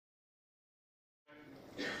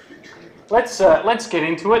let's get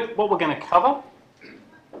into it. What we're going to cover.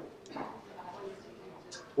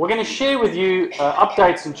 We're going to share with you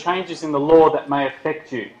updates and changes in the law that may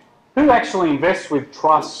affect you. Who actually invests with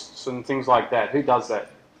trusts and things like that? Who does that?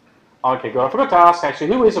 Okay, good. I forgot to ask actually,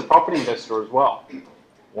 who is a property investor as well?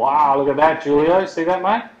 Wow, look at that, Julio. See that,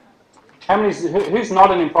 mate? Who's not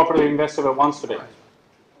an property investor but wants to be?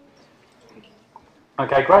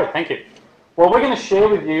 Okay, great. Thank you. Well, we're going to share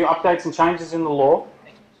with you updates and changes in the law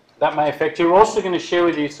that may affect you. We're also going to share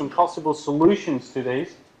with you some possible solutions to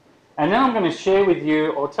these. And then I'm going to share with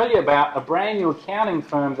you, or tell you about, a brand new accounting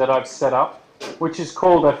firm that I've set up, which is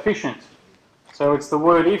called Afficient. So it's the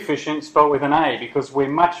word efficient spelled with an A, because we're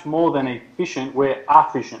much more than efficient, we're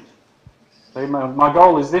efficient. So my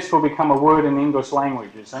goal is this will become a word in the English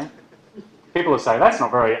language, you see. People will say, that's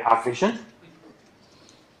not very efficient.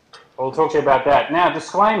 We'll talk to you about that. Now,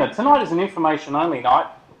 disclaimer, tonight is an information-only night.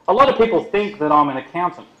 A lot of people think that I'm an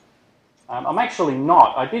accountant. I'm actually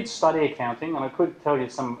not. I did study accounting, and I could tell you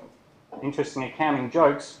some interesting accounting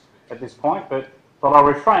jokes at this point, but I'll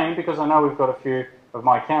refrain because I know we've got a few of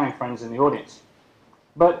my accounting friends in the audience.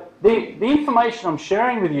 But the information I'm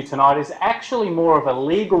sharing with you tonight is actually more of a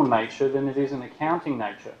legal nature than it is an accounting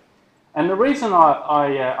nature. And the reason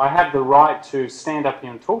I have the right to stand up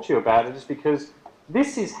here and talk to you about it is because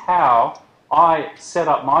this is how I set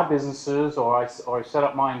up my businesses or I set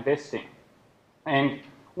up my investing. And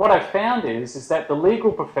what I found is that the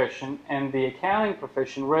legal profession and the accounting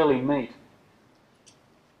profession rarely meet.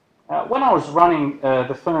 When I was running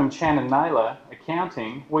the firm Chan & Naylor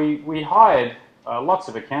Accounting, we hired lots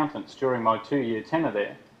of accountants during my 2-year tenure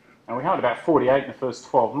there. And we hired about 48 in the first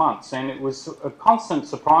 12 months. And it was a constant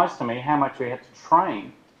surprise to me how much we had to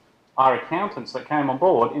train our accountants that came on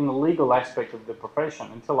board in the legal aspect of the profession,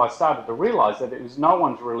 until I started to realise that it was no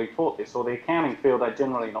one's really taught this, or the accounting field are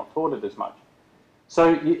generally not taught it as much.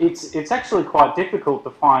 So it's actually quite difficult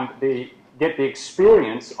to get the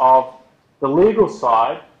experience of the legal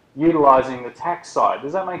side utilising the tax side.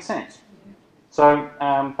 Does that make sense? So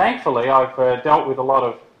thankfully I've dealt with a lot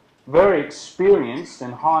of very experienced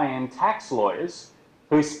and high-end tax lawyers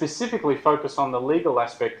who specifically focus on the legal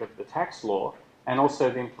aspect of the tax law and also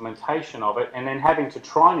the implementation of it, and then having to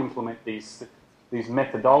try and implement these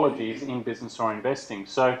methodologies in business or investing.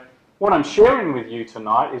 So what I'm sharing with you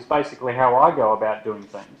tonight is basically how I go about doing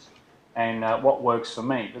things and what works for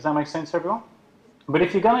me. Does that make sense, everyone? But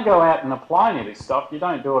if you're going to go out and apply any of this stuff, you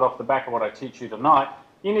don't do it off the back of what I teach you tonight.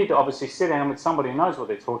 You need to obviously sit down with somebody who knows what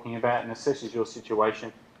they're talking about and assesses your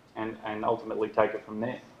situation and ultimately take it from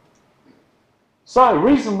there. So,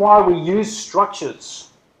 reason why we use structures.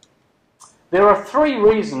 There are 3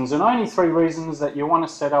 reasons, and only 3 reasons, that you want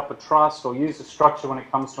to set up a trust or use a structure when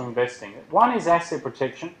it comes to investing. One is asset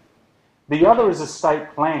protection, the other is estate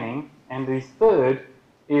planning, and the third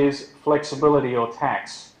is flexibility or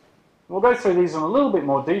tax. We'll go through these in a little bit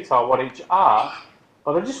more detail, what each are,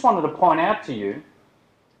 but I just wanted to point out to you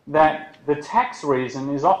that the tax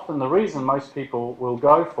reason is often the reason most people will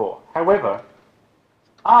go for. However,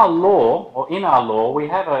 our law, or in our law, we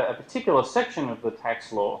have a particular section of the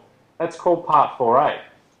tax law that's called Part 4A.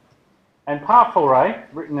 And Part 4A,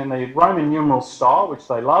 written in the Roman numeral style, which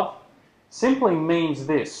they love, simply means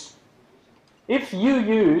this. If you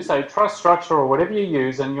use a trust structure or whatever you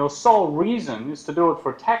use and your sole reason is to do it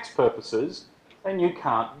for tax purposes, then you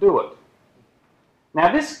can't do it.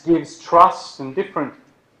 Now this gives trusts and different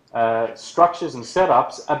structures and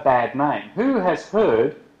setups a bad name. Who has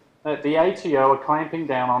heard that the ATO are clamping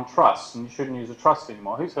down on trusts and you shouldn't use a trust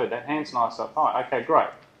anymore? Who's heard that? Hands nice up high. Okay, great.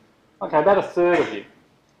 Okay, about a third of you.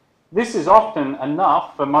 This is often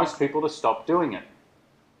enough for most people to stop doing it.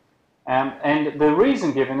 And the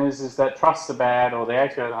reason given is that trusts are bad or the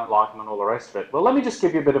ATO don't like them and all the rest of it. Well, let me just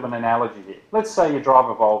give you a bit of an analogy here. Let's say you drive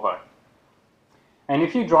a Volvo. And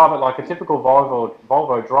if you drive it like a typical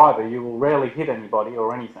Volvo driver, you will rarely hit anybody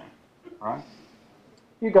or anything, right?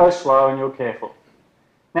 You go slow and you're careful.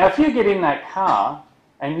 Now, if you get in that car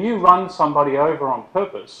and you run somebody over on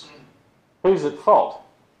purpose, who's at fault?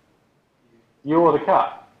 You or the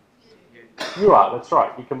car? You are, that's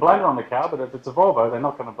right. You can blame it on the car, but if it's a Volvo, they're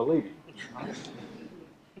not going to believe you. Right?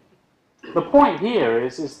 The point here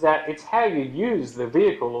is that it's how you use the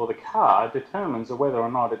vehicle or the car determines whether or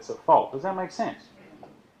not it's at fault. Does that make sense?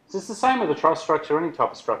 So it's the same with a trust structure or any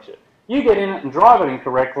type of structure. You get in it and drive it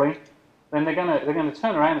incorrectly, then they're going to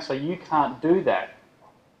turn around and say, you can't do that.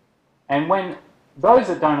 And when those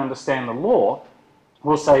that don't understand the law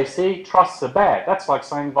will say, see, trusts are bad. That's like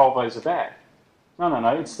saying Volvos are bad.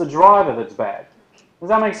 No, it's the driver that's bad. Does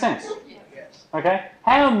that make sense? Yes. Okay?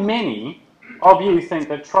 How many of you think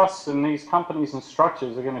that trusts in these companies and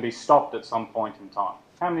structures are going to be stopped at some point in time?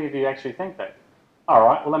 How many of you actually think that? All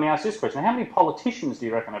right, well, let me ask this question. How many politicians do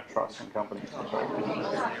you reckon have trusts in companies?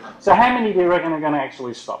 So how many do you reckon are going to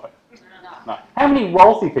actually stop it? No. How many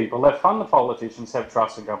wealthy people that fund the politicians have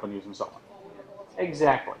trusts in companies and so on?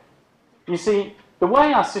 Exactly. You see, the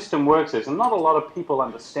way our system works is, and not a lot of people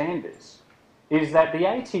understand this, is that the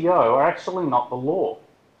ATO are actually not the law.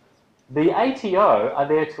 The ATO are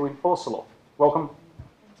there to enforce the law. Welcome.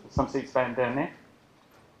 Some seats down there.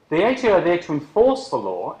 The ATO are there to enforce the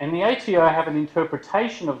law, and the ATO have an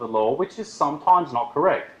interpretation of the law which is sometimes not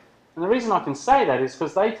correct. And the reason I can say that is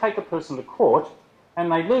because they take a person to court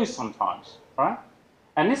and they lose sometimes, right?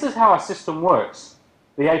 And this is how our system works.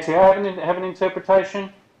 The ATO have an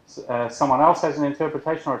interpretation, someone else has an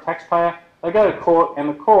interpretation, or a taxpayer. They go to court and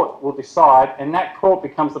the court will decide, and that court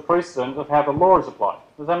becomes the precedent of how the law is applied.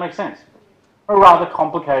 Does that make sense? A rather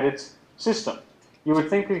complicated system. You would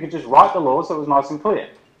think we could just write the law so it was nice and clear.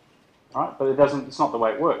 Right? But it doesn't, it's not the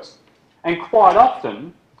way it works. And quite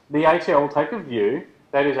often, the ATO will take a view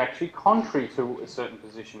that is actually contrary to certain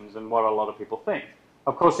positions and what a lot of people think.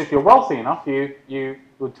 Of course, if you're wealthy enough, you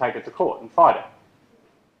would take it to court and fight it.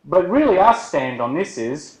 But really, our stand on this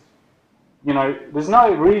is, you know, there's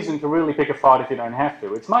no reason to really pick a fight if you don't have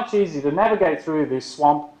to. It's much easier to navigate through this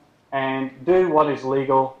swamp and do what is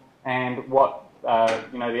legal and what,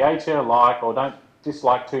 you know, the ATO like or don't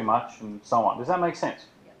dislike too much and so on. Does that make sense?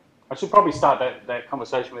 I should probably start that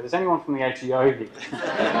conversation with, is anyone from the ATO here?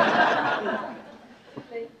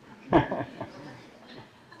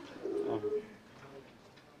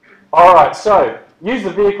 All right, so use the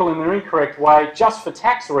vehicle in the incorrect way just for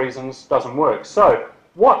tax reasons doesn't work. So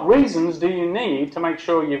what reasons do you need to make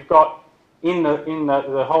sure you've got in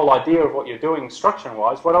the whole idea of what you're doing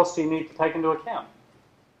instruction-wise, what else do you need to take into account?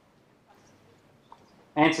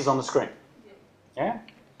 Answers on the screen. Yeah?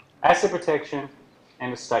 Asset protection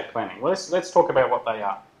and estate planning. Well, let's talk about what they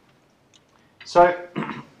are. So,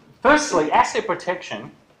 firstly, asset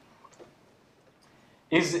protection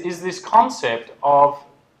is this concept of,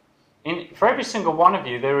 for every single one of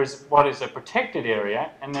you, there is what is a protected area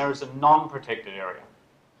and there is a non-protected area,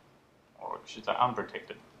 or I should say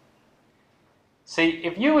unprotected. See,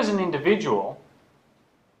 if you as an individual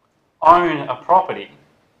own a property,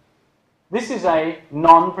 this is a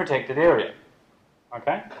non-protected area,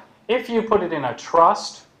 okay? If you put it in a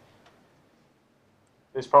trust,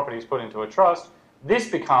 this property is put into a trust,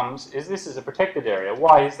 this is a protected area.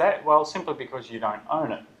 Why is that? Well, simply because you don't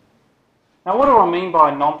own it. Now, what do I mean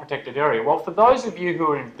by a non-protected area? Well, for those of you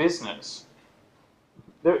who are in business,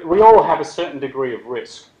 we all have a certain degree of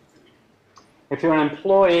risk. If you're an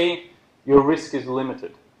employee, your risk is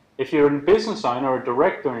limited. If you're a business owner or a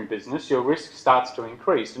director in business, your risk starts to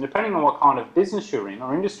increase. And depending on what kind of business you're in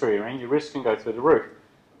or industry you're in, your risk can go through the roof.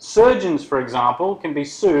 Surgeons, for example, can be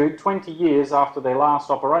sued 20 years after their last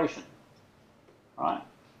operation. Right?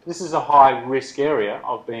 This is a high-risk area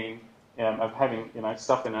of having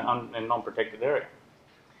stuff in a non-protected area.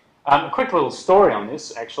 A quick little story on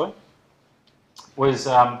this, actually, was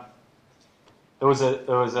there was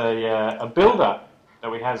a builder that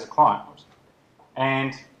we had as a client,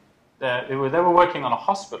 and they were working on a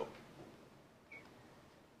hospital.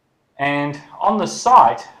 And on the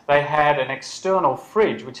site, they had an external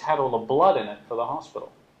fridge which had all the blood in it for the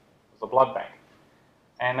hospital. It was a blood bank.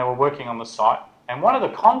 And they were working on the site. And one of the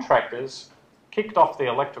contractors kicked off the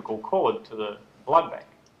electrical cord to the blood bank.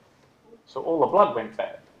 So all the blood went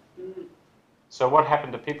bad. So what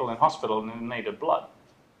happened to people in hospital who needed blood?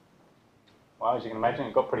 Well, as you can imagine,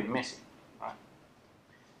 it got pretty messy. Right?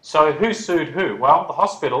 So who sued who? Well, the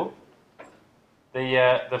hospital.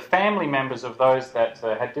 The family members of those that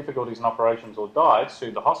had difficulties in operations or died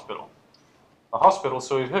sued the hospital. The hospital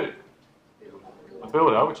sued who? The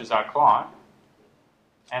builder, which is our client.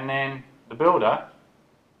 And then the builder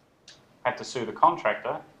had to sue the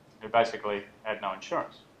contractor, who basically had no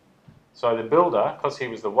insurance. So the builder, because he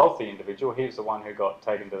was the wealthy individual, he was the one who got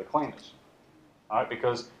taken to the cleaners. Right?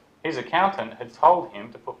 Because his accountant had told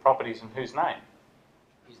him to put properties in whose name?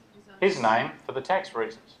 His name, for the tax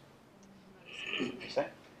reasons. You see?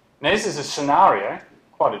 Now this is a scenario,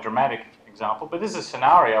 quite a dramatic example, but this is a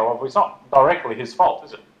scenario of it's not directly his fault,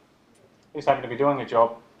 is it? He's happened to be doing a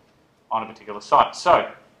job on a particular site. So,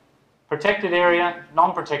 protected area,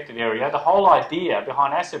 non-protected area, the whole idea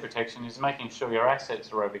behind asset protection is making sure your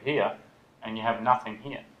assets are over here and you have nothing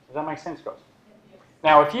here. Does that make sense, guys?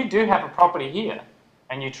 Now, if you do have a property here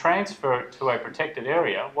and you transfer it to a protected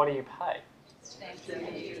area, what do you pay? Stamp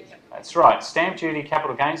duty. That's right, stamp duty,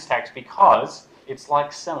 capital gains tax, because it's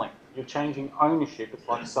like selling. You're changing ownership, it's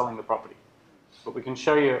like selling the property. But we can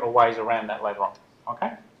show you a ways around that later on,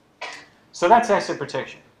 okay? So that's asset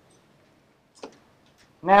protection.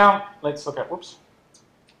 Now, let's look at, whoops.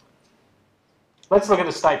 Let's look at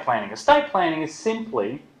estate planning. Estate planning is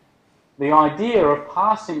simply the idea of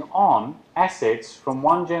passing on assets from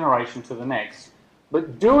one generation to the next,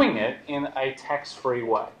 but doing it in a tax-free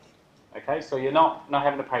way. Okay, so you're not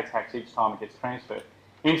having to pay tax each time it gets transferred.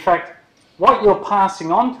 In fact, what you're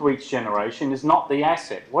passing on to each generation is not the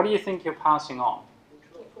asset. What do you think you're passing on?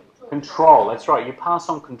 Control, that's right. You pass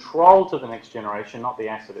on control to the next generation, not the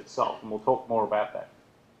asset itself, and we'll talk more about that.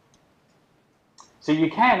 So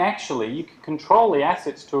you can control the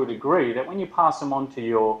assets to a degree that when you pass them on to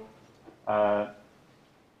your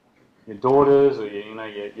daughters or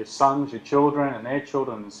your sons, your children and their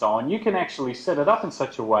children and so on, you can actually set it up in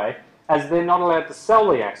such a way as they're not allowed to sell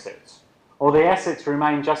the assets, or the assets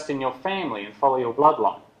remain just in your family and follow your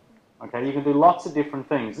bloodline. Okay, you can do lots of different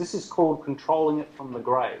things. This is called controlling it from the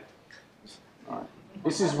grave. Right.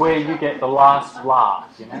 This is where you get the last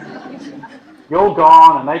laugh, you know. You're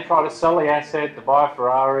gone and they try to sell the asset to buy a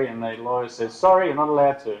Ferrari and the lawyer says, sorry, you're not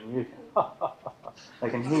allowed to. And you, they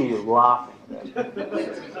can hear you laughing about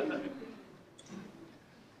it.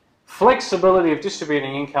 Flexibility of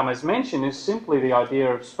distributing income, as mentioned, is simply the idea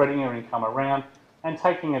of spreading your income around and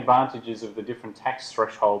taking advantages of the different tax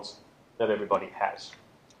thresholds that everybody has.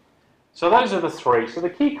 So those are the three. So the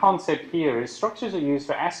key concept here is structures are used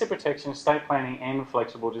for asset protection, estate planning and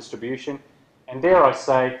flexible distribution, and dare I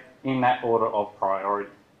say, in that order of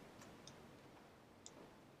priority.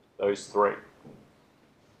 Those three.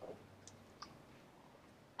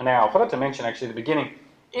 Now, I forgot to mention actually at the beginning,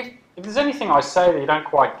 if there's anything I say that you don't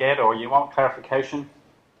quite get or you want clarification,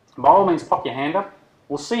 by all means pop your hand up.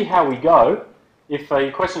 We'll see how we go. If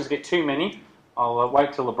your questions get too many, I'll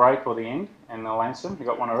wait till the break or the end and I'll answer them. You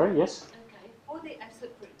got one already? Yes? Okay, for the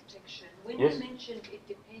asset protection, when Yes. you mentioned it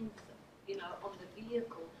depends, on the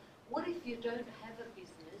vehicle, what if you don't have a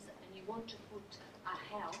business and you want to put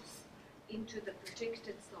a house into the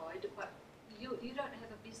protected side, but you don't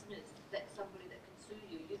have a business that's somebody that can sue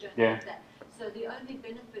you, you don't have that. So the only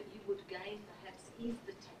benefit you would gain perhaps is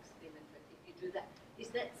the tax benefit if you do that. Is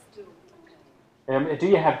that still okay? Do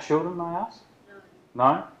you have children, may I ask? No.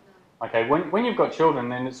 No? Okay, when you've got children,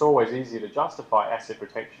 then it's always easier to justify asset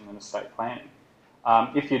protection and estate planning.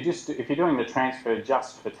 If you're doing the transfer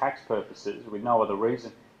just for tax purposes with no other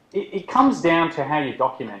reason, it comes down to how you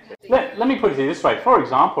document it. Let me put it this way. For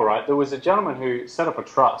example, right, there was a gentleman who set up a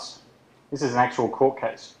trust. This is an actual court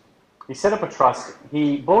case. He set up a trust.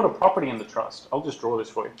 He bought a property in the trust. I'll just draw this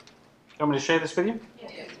for you. Do you want me to share this with you?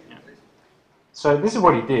 Yes. Yeah. So this is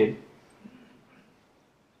what he did.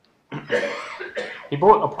 He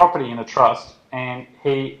bought a property in a trust and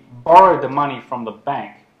he borrowed the money from the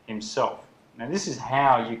bank himself. Now this is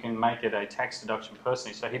how you can make it a tax deduction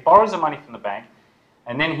personally. So he borrows the money from the bank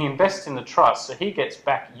and then he invests in the trust, so he gets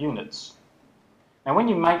back units. Now when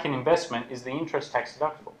you make an investment, is the interest tax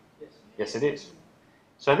deductible? Yes. Yes, it is.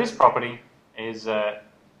 So this property is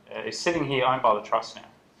sitting here owned by the trust now.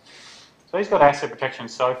 So he's got asset protection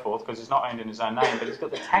and so forth because it's not owned in his own name, but he's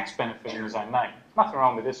got the tax benefit in his own name. Nothing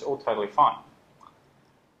wrong with this, all totally fine.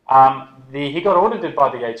 He got audited by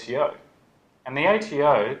the ATO, and the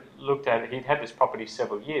ATO looked at it. He'd had this property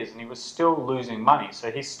several years, and he was still losing money.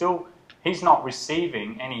 So he's not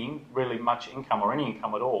receiving really much income or any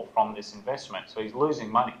income at all from this investment. So he's losing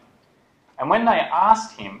money. And when they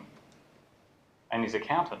asked him and his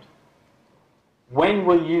accountant, when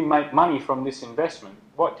will you make money from this investment?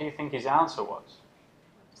 What do you think his answer was?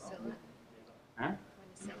 Sell it. Huh? When you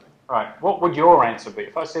sell it. Right. What would your answer be?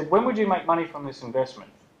 If I said, when would you make money from this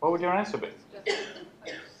investment? What would your answer be?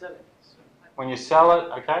 When you sell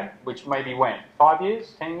it, okay? Which may be when? 5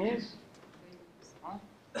 years? 10 years?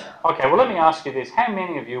 Okay, well let me ask you this. How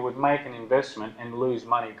many of you would make an investment and lose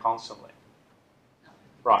money constantly?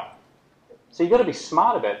 Right. So you've got to be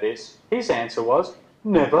smart about this. His answer was,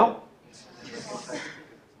 never.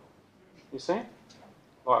 You see?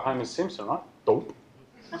 Like Homer Simpson, right? Dope.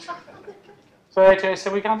 So ATO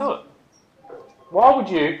said we can't do it. Why would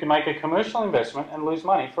you make a commercial investment and lose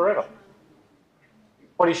money forever?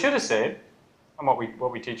 What he should have said, and what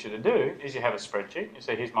we teach you to do, is you have a spreadsheet. You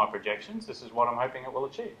say, here's my projections. This is what I'm hoping it will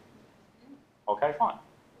achieve. Okay, fine.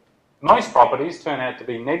 Most properties turn out to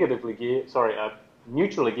be neutrally geared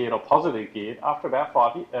or positively geared after about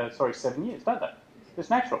 7 years, don't they? It's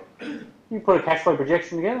natural. You put a cash flow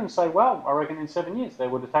projection together and say, well, I reckon in 7 years they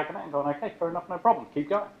would have taken it and gone, okay, fair enough, no problem, keep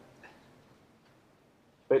going.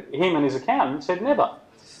 But him and his accountant said never.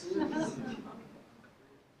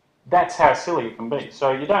 That's how silly it can be.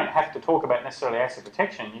 So you don't have to talk about necessarily asset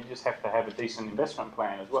protection, you just have to have a decent investment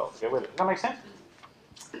plan as well to go with it. Does that make sense?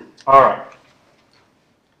 All right.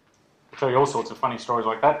 I'll tell you all sorts of funny stories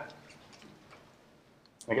like that.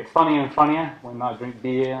 They get funnier and funnier when I drink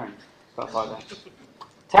beer and stuff like that.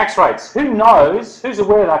 Tax rates. Who knows, who's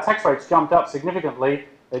aware that our tax rates jumped up significantly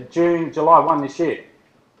at July 1 this year?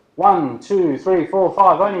 1, 2, 3, 4,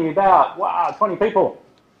 5, only about, wow, 20 people.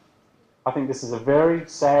 I think this is a very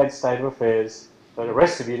sad state of affairs that the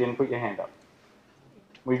rest of you didn't put your hand up.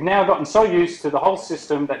 We've now gotten so used to the whole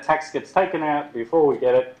system that tax gets taken out before we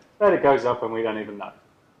get it, that it goes up and we don't even know.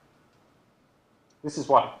 This is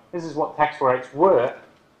what tax rates were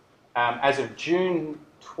as of June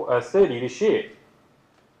 30 this year.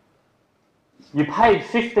 You paid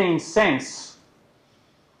 15 cents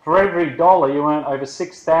for every dollar you earned over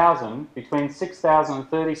 6,000. Between 6,000 and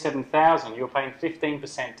 37,000, you're paying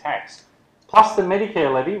 15% tax. Plus the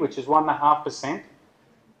Medicare levy, which is 1.5%.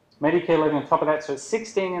 Medicare levy on top of that, so it's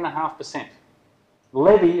 16.5%.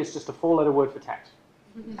 Levy is just a four-letter word for tax.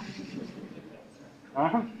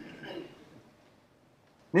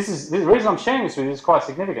 The reason I'm sharing this with you is quite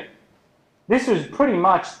significant. This is pretty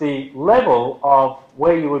much the level of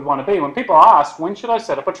where you would want to be. When people ask, when should I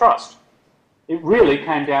set up a trust? It really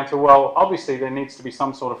came down to, well, obviously there needs to be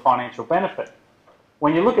some sort of financial benefit.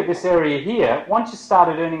 When you look at this area here, once you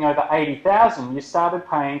started earning over 80,000, you started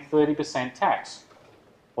paying 30% tax,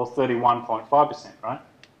 or 31.5%, right?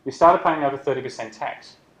 You started paying over 30%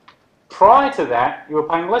 tax. Prior to that, you were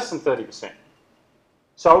paying less than 30%.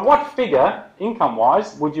 So what figure,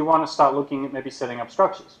 income-wise, would you want to start looking at maybe setting up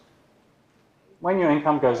structures? When your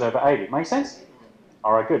income goes over 80. Make sense?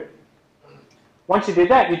 All right, good. Once you did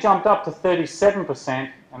that, you jumped up to 37%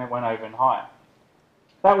 and it went over and higher.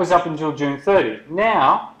 That was up until June 30.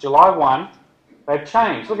 Now, July 1, they've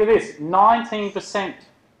changed. Look at this, 19%.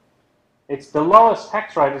 It's the lowest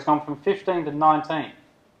tax rate has gone from 15 to 19.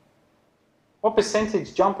 What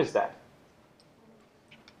percentage jump is that?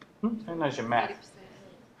 Who knows your math?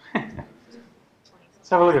 Let's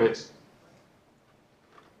have a look at this.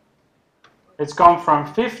 It's gone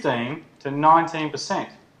from 15 to 19%.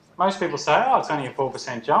 Most people say, oh, it's only a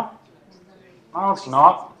 4% jump. No, it's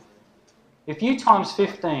not. If you times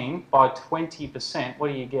 15 by 20%,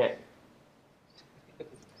 what do you get?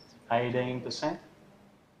 18%.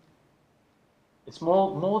 It's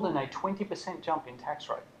more than a 20% jump in tax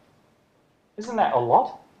rate. Isn't that a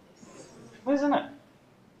lot? Isn't it?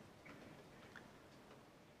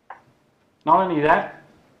 Not only that,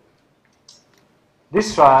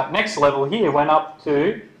 this next level here went up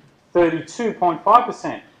to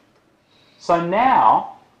 32.5%. So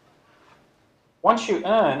now, once you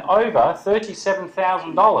earn over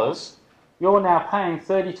 $37,000, you're now paying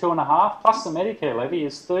 32.5 plus the Medicare levy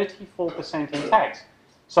is 34% in tax.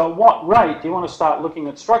 So at what rate do you want to start looking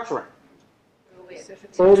at structuring?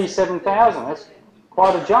 37,000. That's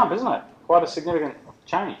quite a jump, isn't it? Quite a significant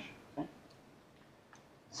change. Okay?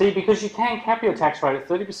 See, because you can cap your tax rate at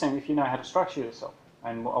 30% if you know how to structure yourself.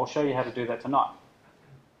 And I'll show you how to do that tonight.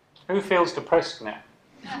 Who feels depressed now?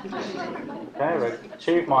 Okay, we've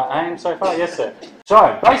achieved my aim so far. Yes, sir.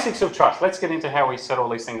 So, basics of trust. Let's get into how we set all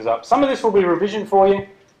these things up. Some of this will be revision for you,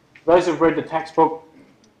 those who've read the tax book,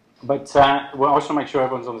 but well, I just want to make sure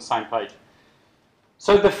everyone's on the same page.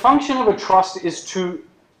 So the function of a trust is to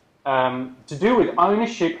do with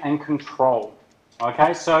ownership and control.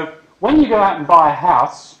 Okay, so when you go out and buy a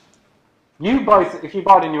house, you both, if you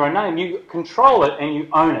buy it in your own name, you control it and you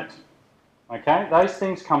own it. Okay, those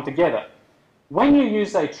things come together. When you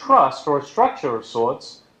use a trust or a structure of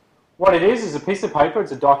sorts, what it is a piece of paper,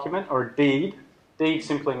 it's a document or a deed. Deed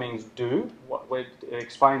simply means do, it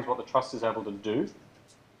explains what the trust is able to do.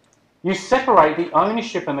 You separate the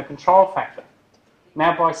ownership and the control factor.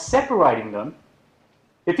 Now by separating them,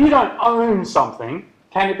 if you don't own something,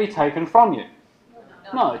 can it be taken from you?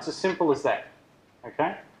 No, it's as simple as that.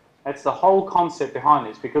 Okay? That's the whole concept behind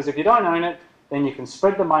this, because if you don't own it, then you can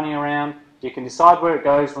spread the money around, you can decide where it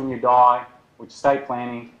goes when you die, with estate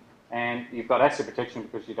planning, and you've got asset protection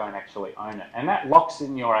because you don't actually own it. And that locks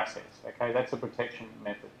in your assets, okay? That's a protection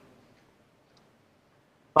method.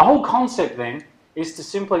 The whole concept then is to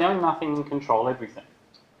simply own nothing and control everything.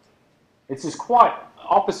 It's just quite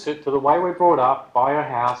opposite to the way we're brought up: buy a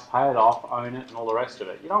house, pay it off, own it, and all the rest of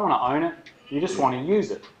it. You don't want to own it, you just want to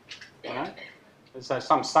use it, you know? There's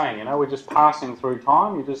some saying, you know, we're just passing through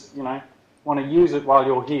time, you just, you know, want to use it while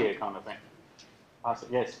you're here kind of thing. Pass it,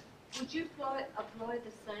 yes? Would you apply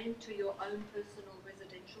the same to your own personal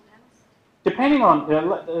residential house? Depending on,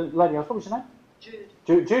 lady, what was your name?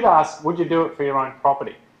 Jude. Jude asked, would you do it for your own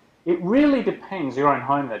property? It really depends, your own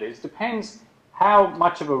home that is, depends how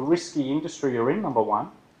much of a risky industry you're in, number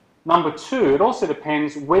one. Number two, it also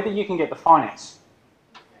depends whether you can get the finance.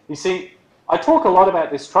 You see, I talk a lot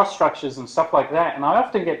about this trust structures and stuff like that, and I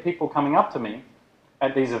often get people coming up to me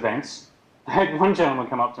at these events I had one gentleman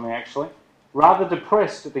come up to me, actually, rather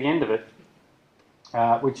depressed at the end of it,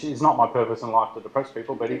 which is not my purpose in life to depress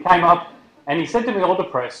people, but he came up and he said to me, all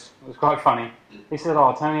depressed, it was quite funny, he said,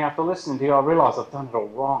 "Oh, Tony, after listening to you, I realise I've done it all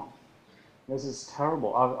wrong. This is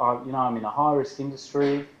terrible. I'm in a high-risk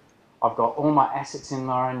industry. I've got all my assets in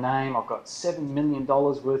my own name. I've got $7 million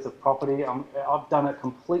worth of property. I've done it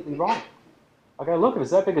completely wrong." I go, "Look, it's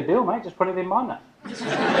that big a deal, mate. Just put it in my name."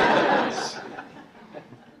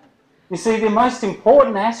 You see, the most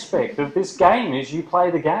important aspect of this game is you play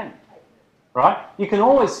the game, right? You can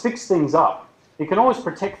always fix things up. You can always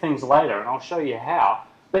protect things later, and I'll show you how.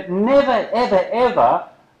 But never, ever, ever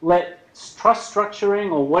let trust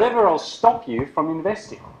structuring or whatever else stop you from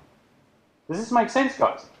investing. Does this make sense,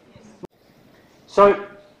 guys? So,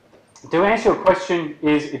 to answer your question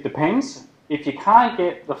is, it depends. If you can't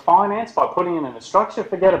get the finance by putting it in a structure,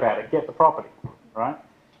 forget about it. Get the property, right?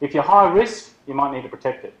 If you're high risk, you might need to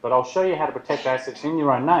protect it. But I'll show you how to protect assets in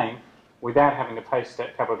your own name without having to pay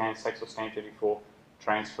capital gains tax or stamp duty for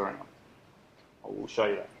transferring them. We'll show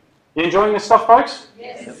you that. You enjoying this stuff, folks?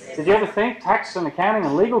 Yes. Did you ever think tax and accounting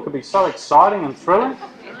and legal could be so exciting and thrilling?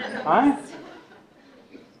 Eh?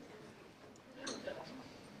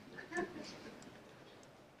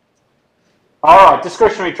 All right,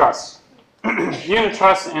 discretionary trusts. Unit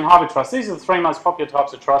trusts and hybrid trusts. These are the three most popular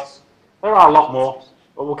types of trusts. There are a lot more,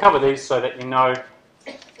 but we'll cover these so that you know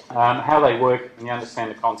how they work and you understand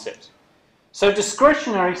the concepts. So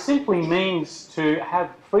discretionary simply means to have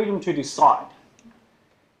freedom to decide.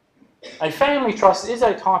 A family trust is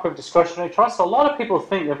a type of discretionary trust. A lot of people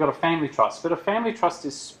think they've got a family trust, but a family trust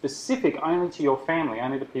is specific only to your family,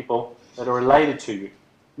 only to people that are related to you.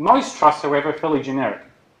 Most trusts, however, are fairly generic.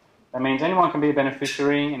 That means anyone can be a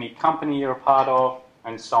beneficiary, any company you're a part of,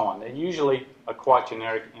 and so on. They usually are quite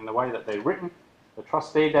generic in the way that they're written. The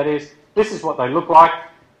trustee, that is. This is what they look like.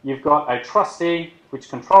 You've got a trustee which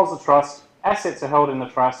controls the trust, assets are held in the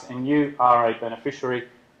trust, and you are a beneficiary.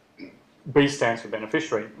 B stands for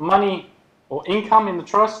beneficiary. Money or income in the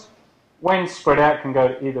trust, when spread out, can go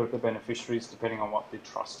to either of the beneficiaries depending on what the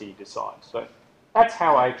trustee decides. So that's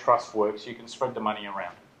how a trust works. You can spread the money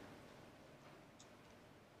around.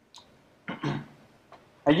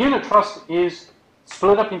 A unit trust is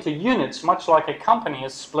split up into units, much like a company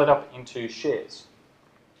is split up into shares.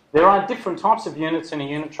 There are different types of units in a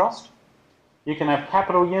unit trust. You can have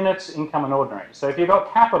capital units, income and ordinary. So if you've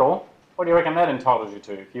got capital, what do you reckon that entitles you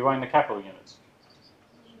to if you own the capital units?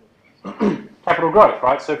 Capital growth,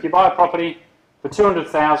 right? So if you buy a property for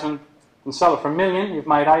 200,000 and sell it for $1 million, you've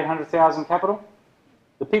made 800,000 capital.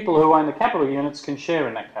 The people who own the capital units can share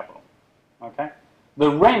in that capital. Okay? The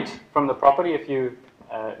rent from the property, if you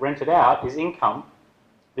rent it out, is income.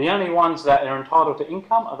 The only ones that are entitled to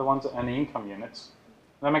income are the ones that own the income units.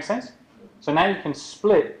 Does that make sense? So now you can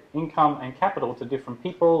split income and capital to different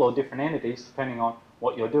people or different entities depending on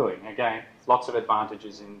what you're doing. Again, lots of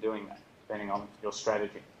advantages in doing that, depending on your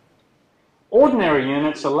strategy. Ordinary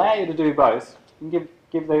units allow you to do both. You can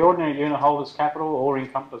give the ordinary unit holders capital or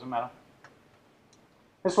income, doesn't matter.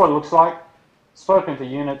 This is what it looks like. Split into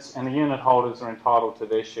units, and the unit holders are entitled to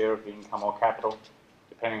their share of the income or capital,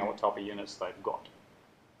 depending on what type of units they've got.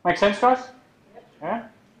 Make sense, guys? Yeah?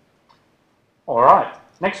 All right.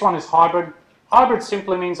 Next one is hybrid. Hybrid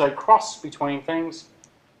simply means a cross between things,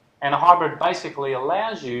 and a hybrid basically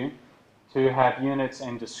allows you to have units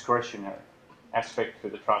and discretionary aspect to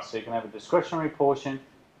the trust. So you can have a discretionary portion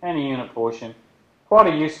and a unit portion. Quite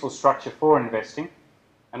a useful structure for investing,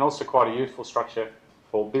 and also quite a useful structure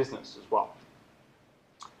for business as well.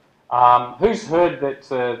 Who's heard that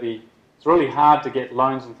it's really hard to get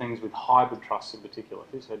loans and things with hybrid trusts in particular?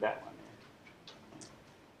 Who's heard that one?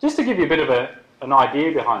 Just to give you a bit of an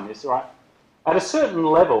idea behind this, right? At a certain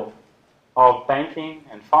level of banking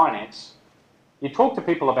and finance, you talk to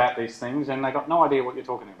people about these things and they've got no idea what you're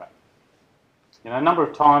talking about. You know, a number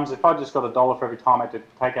of times, if I just got $1 for every time I had to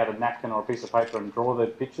take out a napkin or a piece of paper and draw the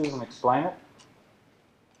pictures and explain it,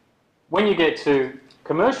 when you get to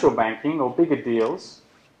commercial banking or bigger deals,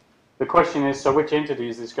 the question is, so which entity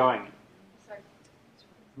is this going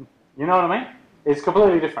in? You know what I mean? It's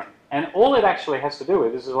completely different. And all it actually has to do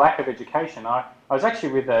with is a lack of education. I was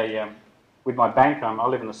actually with my bank. I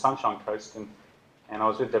live in the Sunshine Coast, and I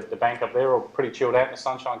was with the bank up there, all pretty chilled out in the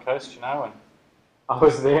Sunshine Coast, you know, and I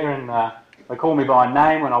was there, and they call me by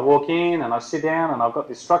name when I walk in, and I sit down, and I've got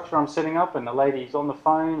this structure I'm setting up, and the lady's on the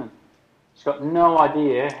phone, and she's got no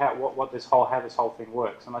idea how this whole thing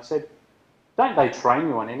works. And I said, don't they train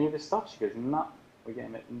you on any of this stuff? She goes, no, we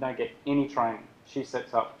don't get any training. She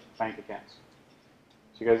sets up bank accounts.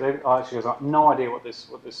 She goes, I have no idea what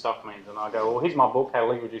this stuff means. And I go, well, here's my book, How to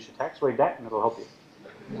Legally Reduce Your Tax. Read that and it'll help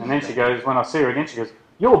you. And then she goes, when I see her again, she goes,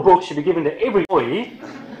 your book should be given to every employee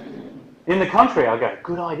in the country. I go,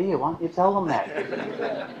 good idea, why don't you tell them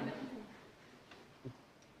that?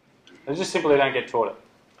 They just simply don't get taught it.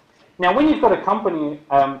 Now, when you've got a company,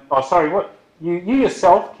 you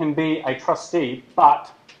yourself can be a trustee,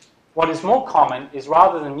 but what is more common is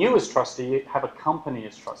rather than you as trustee, you have a company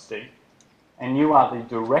as trustee, and you are the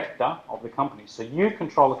director of the company. So you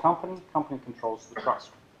control the company controls the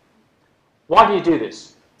trust. Why do you do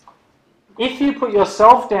this? If you put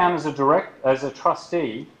yourself down as a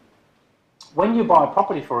trustee, when you buy a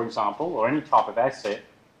property, for example, or any type of asset,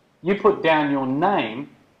 you put down your name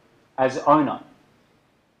as owner,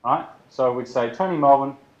 right? So we'd say Tony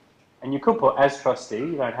Melvin, and you could put as trustee,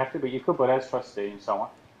 you don't have to, but you could put as trustee and so on.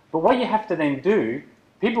 But what you have to then do,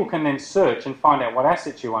 people can then search and find out what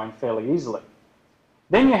assets you own fairly easily.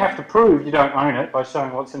 Then you have to prove you don't own it by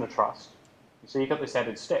showing what's in a trust. So you've got this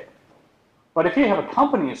added step. But if you have a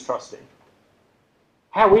company as trustee,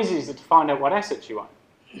 how easy is it to find out what assets you own?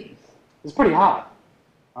 It's pretty hard,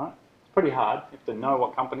 right? It's pretty hard. You have to know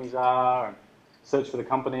what companies are and search for the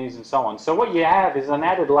companies and so on. So what you have is an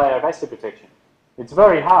added layer of asset protection. It's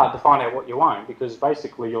very hard to find out what you own because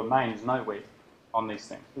basically your name's nowhere on these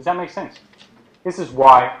things. Does that make sense? This is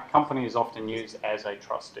why company is often used as a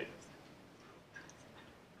trustee.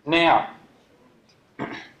 Now,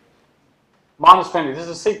 minus penalty. There's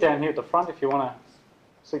a seat down here at the front if you want to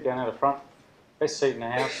sit down at the front. Best seat in the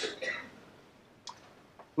house.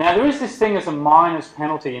 Now, there is this thing as a minus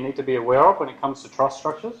penalty you need to be aware of when it comes to trust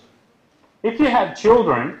structures. If you have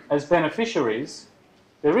children as beneficiaries,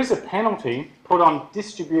 there is a penalty put on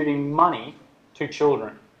distributing money to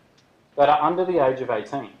children that are under the age of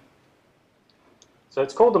 18. So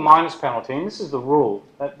it's called the minus penalty, and this is the rule,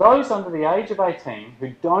 that those under the age of 18 who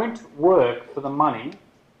don't work for the money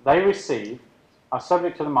they receive are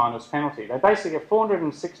subject to the minus penalty. They basically get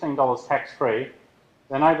 $416 tax-free,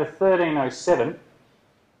 then over $1,307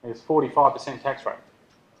 is 45% tax rate.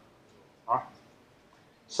 All right.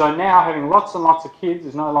 So now having lots and lots of kids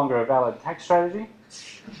is no longer a valid tax strategy.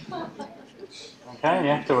 Okay, you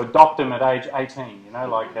have to adopt them at age 18, you know,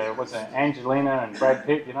 like what's it, Angelina and Brad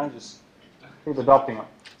Pitt, you know, just keep adopting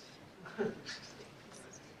them.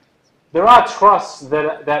 There are trusts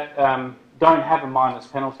that don't have a minus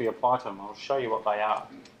penalty applied to them. I'll show you what they are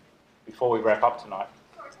before we wrap up tonight.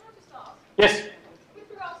 Sorry, can I just ask? Yes? With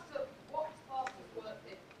regards to what class is worth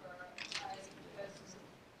it for a person?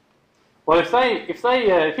 Well,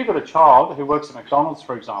 if you've got a child who works at McDonald's,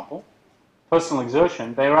 for example, personal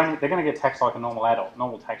exertion, they're going to get taxed like a normal adult,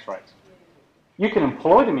 normal tax rates. You can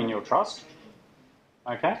employ them in your trust,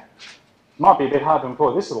 okay? Might be a bit hard to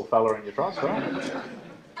employ this little fella in your trust, right?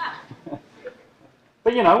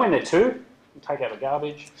 But you know, when they're 2, you take out the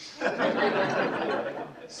garbage.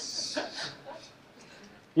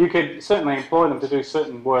 You could certainly employ them to do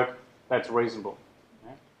certain work that's reasonable,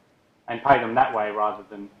 yeah? And pay them that way rather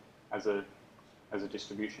than as a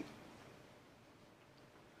distribution.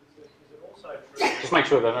 Is it also true? Just make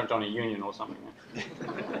sure they don't join a union or something. Yeah?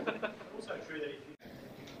 Also true that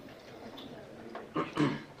if you...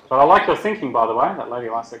 But I like your thinking, by the way. That lady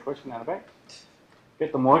who asked that question down the back.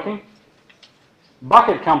 Get them working.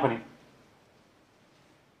 Bucket company.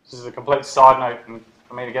 This is a complete side note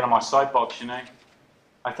for me to get on my soapbox, you know.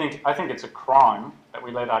 I think it's a crime that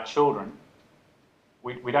we let our children,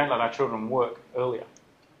 we don't let our children work earlier.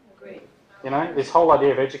 Agreed. You know, this whole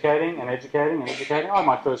idea of educating and educating and educating. I had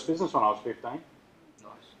my first business when I was 15. Nice.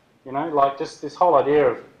 You know, like just this whole idea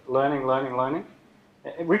of learning.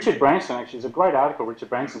 Richard Branson, actually, there's a great article Richard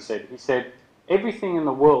Branson said. He said, everything in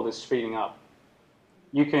the world is speeding up.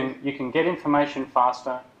 You can get information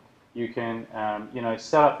faster. You can,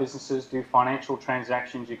 set up businesses, do financial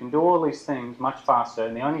transactions. You can do all these things much faster.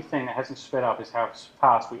 And the only thing that hasn't sped up is how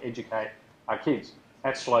fast we educate our kids.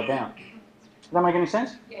 That's slowed down. Does that make any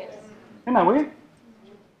sense? Yes. Isn't that weird?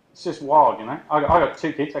 It's just wild, you know. I got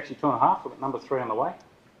 2 kids, actually 2.5. I've got number 3 on the way.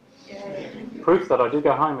 Yeah. Proof that I do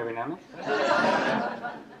go home every now and then.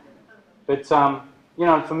 But,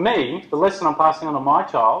 for me, the lesson I'm passing on to my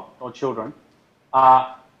child or children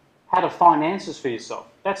are how to finances for yourself.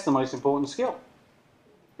 That's the most important skill.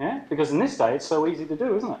 Yeah? Because in this day, it's so easy to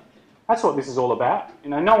do, isn't it? That's what this is all about.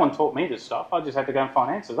 You know, no one taught me this stuff. I just had to go and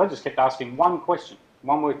finances. I just kept asking one question,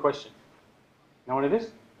 one-word question. You know what it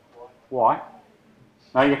is? Why?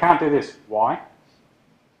 No, you can't do this. Why?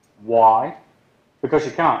 Why? Because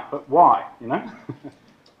you can't, but why, you know?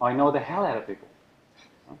 I know the hell out of people.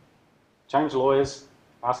 Change lawyers,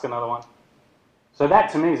 ask another one. So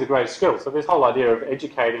that to me is a great skill. So this whole idea of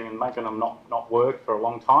educating and making them not work for a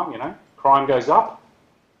long time, you know. Crime goes up.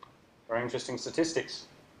 Very interesting statistics.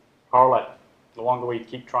 Correlate. the longer we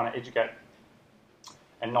keep trying to educate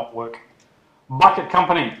and not work. Bucket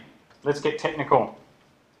company. Let's get technical.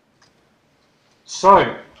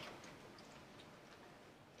 So,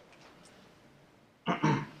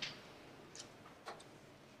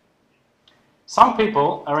 some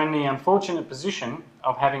people are in the unfortunate position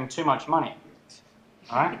of having too much money,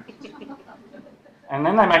 right? And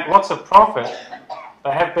then they make lots of profit.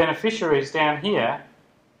 They have beneficiaries down here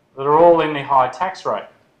that are all in the high tax rate.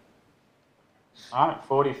 Right,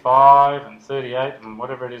 45 and 38 and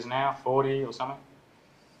whatever it is now, 40 or something.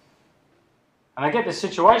 And they get this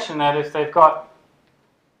situation that if they've got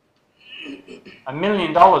 $1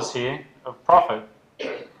 million here of profit,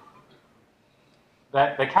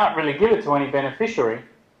 that they can't really give it to any beneficiary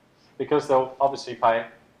because they'll obviously pay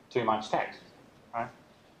too much tax, right?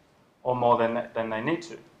 Or more than they need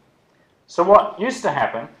to. So what used to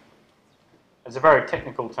happen, as a very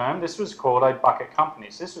technical term, this was called a bucket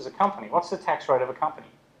company. So this was a company. What's the tax rate of a company?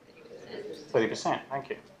 30%, thank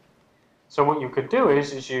you. So what you could do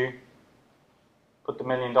is you put the $1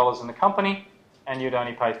 million in the company and you'd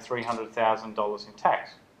only pay $300,000 in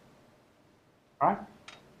tax. Right?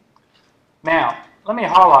 Now, let me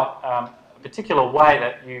highlight a particular way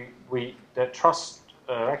that trusts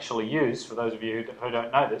are actually used, for those of you who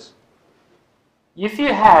don't know this. If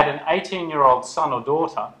you had an 18-year-old son or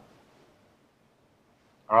daughter,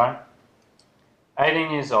 all right,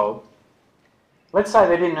 18 years old, let's say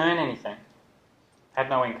they didn't earn anything, had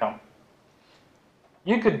no income,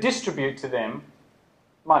 you could distribute to them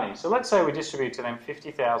money. So let's say we distribute to them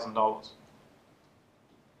 $50,000.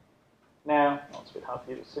 Now, it's a bit hard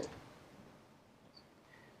for you to see.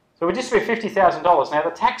 So we distribute $50,000. Now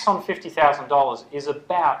the tax on $50,000 is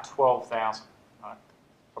about $12,000. Right?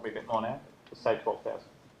 Probably a bit more now. Let's say $12,000.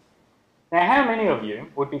 Now, how many of you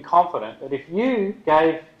would be confident that if you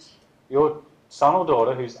gave your son or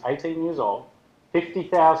daughter, who's 18 years old,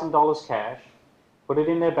 $50,000 cash, put it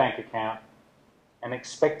in their bank account, and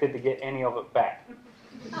expected to get any of it back?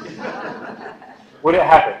 Would it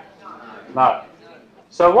happen? No.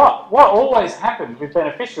 So what always happened with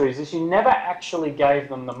beneficiaries is you never actually gave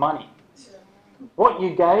them the money. What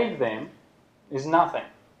you gave them is nothing.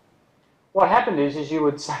 What happened is you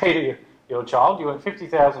would say to your child, you want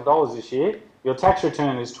 $50,000 this year, your tax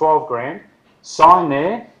return is 12 grand, sign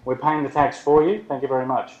there, we're paying the tax for you, thank you very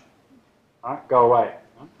much. All right, go away.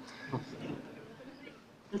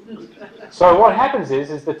 So what happens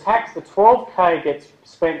is the tax, the 12K gets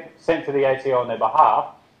sent to the ATO on their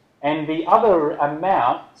behalf, and the other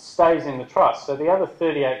amount stays in the trust. So the other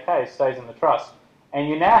 38K stays in the trust. And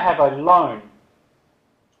you now have a loan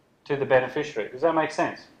to the beneficiary. Does that make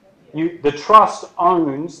sense? The trust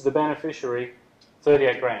owns the beneficiary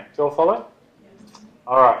 38 grand. Do you all follow?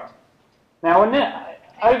 All right. Now,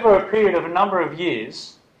 over a period of a number of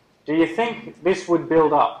years, do you think this would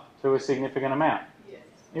build up to a significant amount? Yes.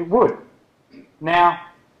 It would. Now,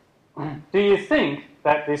 do you think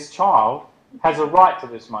that this child has a right to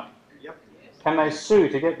this money? Yep. Can they sue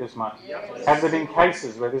to get this money? Yep. Have there been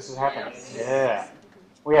cases where this has happened? Yes. Yeah.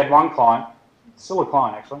 We had one client, still a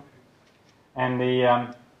client actually, and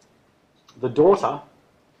the daughter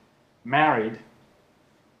married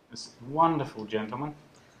this wonderful gentleman.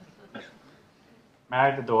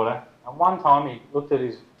 Married the daughter, and one time he looked at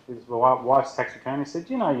his wife's tax return and he said,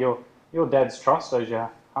 you know, your dad's trust owes you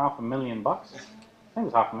 $500,000 bucks. I think it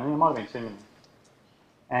was $500,000, it might have been $2 million.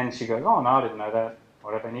 And she goes, oh no, I didn't know that,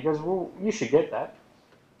 whatever. And he goes, well, you should get that.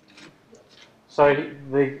 So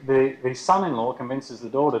the son-in-law convinces the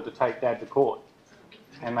daughter to take dad to court.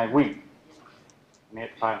 And they win. And he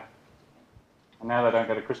had to pay him. And now they don't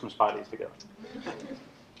go to Christmas parties together.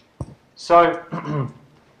 So,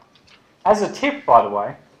 as a tip, by the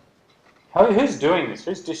way, who's doing this?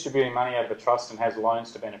 Who's distributing money out of a trust and has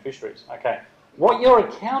loans to beneficiaries? Okay. What your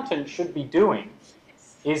accountant should be doing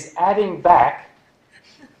is adding back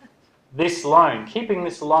this loan, keeping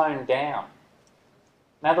this loan down.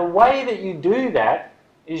 Now, the way that you do that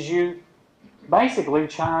is you basically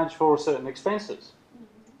charge for certain expenses.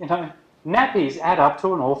 You know, nappies add up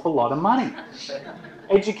to an awful lot of money.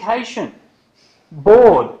 Education,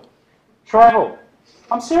 board, travel.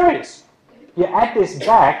 I'm serious. You add this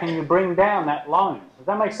back and you bring down that loan. Does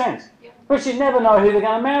that make sense? Because you never know who they're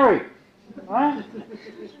going to marry. Right?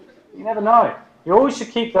 You never know. You always should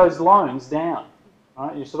keep those loans down.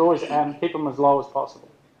 Right? You should always keep them as low as possible.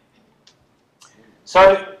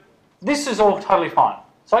 So this is all totally fine.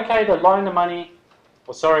 It's okay to loan the money,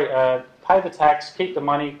 or pay the tax, keep the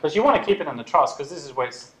money, because you want to keep it in the trust because this is where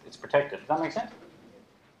it's protected. Does that make sense?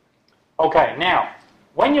 Okay, now,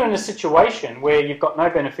 when you're in a situation where you've got no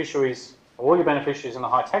beneficiaries, or all your beneficiaries in the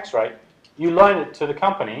high tax rate, you loan it to the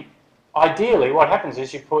company Ideally, what happens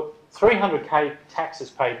is you put 300k taxes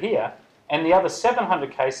paid here, and the other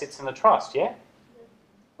 700k sits in the trust, yeah?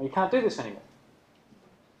 Well, you can't do this anymore.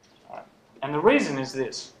 All right. And the reason is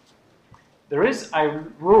this. There is a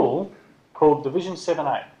rule called Division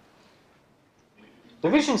 7A.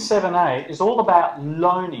 Division 7A is all about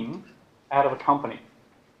loaning out of a company.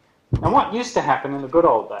 Now, what used to happen in the good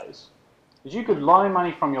old days is you could loan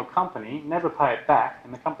money from your company, never pay it back,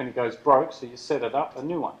 and the company goes broke, so you set it up a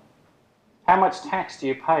new one. How much tax do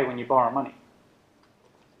you pay when you borrow money?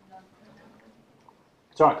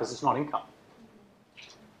 It's all right, because it's not income.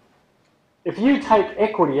 If you take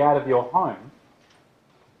equity out of your home,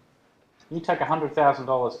 you take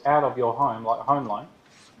 $100,000 out of your home, like a home loan,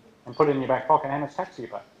 and put it in your back pocket, how much tax do you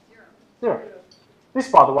pay? Zero. This,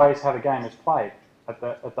 by the way, is how the game is played at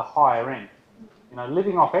the higher end. You know,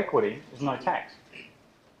 living off equity is no tax.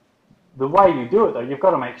 The way you do it, though, you've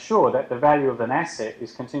got to make sure that the value of an asset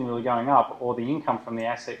is continually going up, or the income from the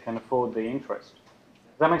asset can afford the interest.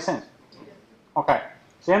 Does that make sense? Okay.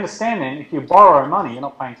 So you understand then, if you borrow money, you're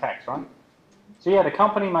not paying tax, right? So you had a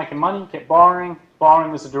company making money, kept borrowing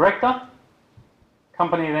as a director.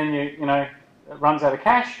 Company then, you know, runs out of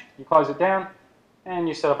cash, you close it down, and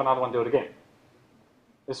you set up another one, do it again.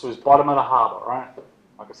 This was bottom of the harbour, right?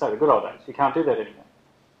 Like I say, the good old days. You can't do that anymore.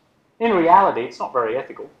 In reality, it's not very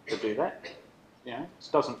ethical to do that. You know, it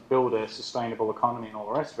doesn't build a sustainable economy and all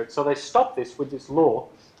the rest of it. So they stopped this with this law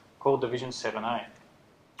called Division 7A.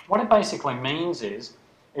 What it basically means is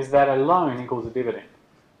that a loan equals a dividend.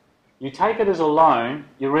 You take it as a loan,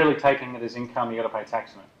 you're really taking it as income, you've got to pay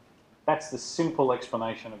tax on it. That's the simple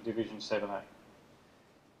explanation of Division 7A.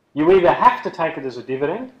 You either have to take it as a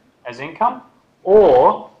dividend, as income,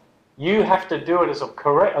 or you have to do it as a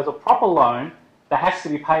proper loan that has to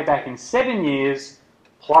be paid back in 7 years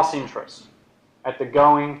plus interest at the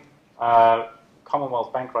going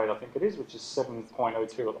Commonwealth Bank rate, I think it is, which is 7.02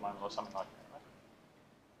 at the moment or something like that. Right?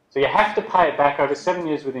 So you have to pay it back over 7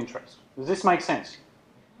 years with interest. Does this make sense?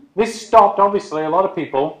 This stopped, obviously, a lot of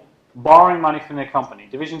people borrowing money from their company.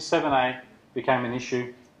 Division 7A became an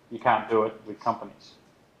issue. You can't do it with companies.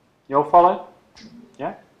 You all follow?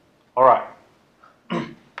 Yeah? All right.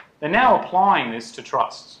 They're now applying this to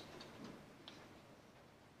trusts.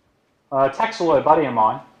 A tax lawyer buddy of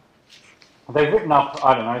mine, they've written up,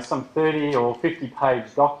 I don't know, some 30 or 50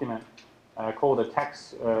 page document called a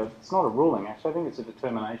tax, it's not a ruling actually, I think it's a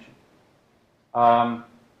determination,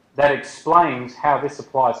 that explains how this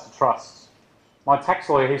applies to trusts. My tax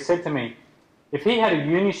lawyer, he said to me, if he had a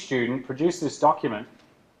uni student produce this document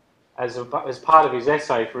as part of his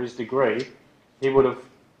essay for his degree, he would have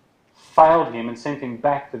failed him and sent him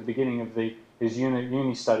back to the beginning of his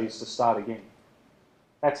uni studies to start again.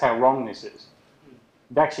 That's how wrong this is.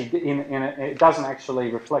 It doesn't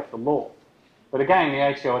actually reflect the law. But again, the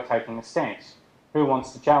ATO are taking a stance. Who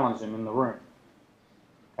wants to challenge them in the room?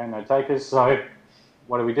 Okay, no takers. So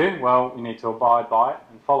what do? Well, we need to abide by it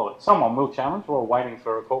and follow it. Someone will challenge. We're all waiting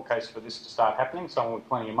for a court case for this to start happening. Someone with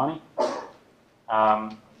plenty of money,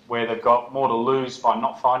 where they've got more to lose by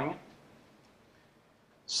not fighting it.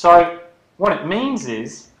 So what it means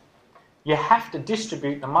is you have to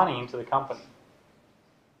distribute the money into the company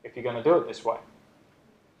if you're going to do it this way.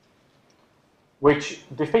 Which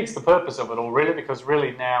defeats the purpose of it all, really, because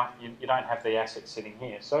really now you don't have the asset sitting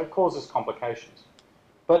here. So it causes complications.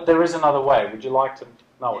 But there is another way. Would you like to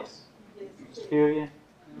know it? Yes. Hear you?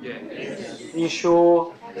 Yes. Are you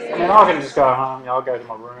sure? Yes. I mean, I can just go home. I'll go to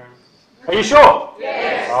my room. Are you sure?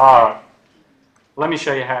 Yes. All right. Let me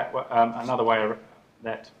show you how another way of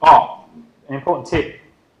that. Oh, an important tip.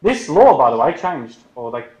 This law, by the way, changed,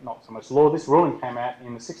 or not so much law, this ruling came out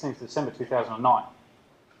in the 16th of December 2009.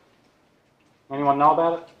 Anyone know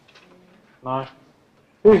about it? No?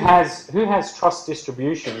 Who has trust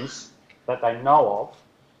distributions that they know of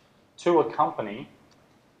to a company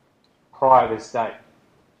prior to this date?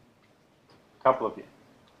 A couple of you.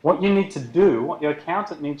 What you need to do, what your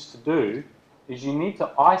accountant needs to do, is you need to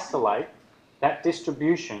isolate that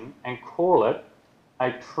distribution and call it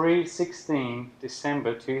a pre-16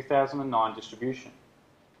 December 2009 distribution.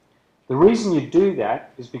 The reason you do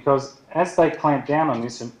that is because as they clamp down on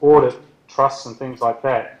this and audit trusts and things like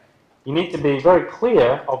that, you need to be very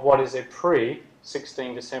clear of what is a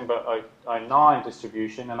pre-16 December 09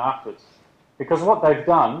 distribution and afterwards. Because what they've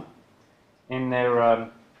done in their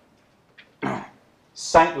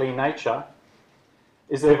saintly nature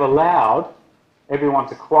is they've allowed everyone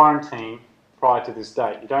to quarantine prior to this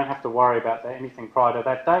date. You don't have to worry about anything prior to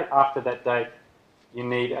that date. After that date, you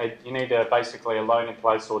need basically a loan in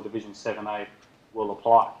place, or Division 7A will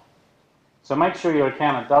apply. So make sure your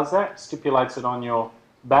accountant does that, stipulates it on your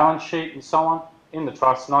balance sheet and so on. in the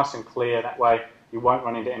trust, nice and clear. That way you won't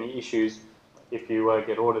run into any issues if you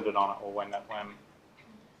get audited on it or when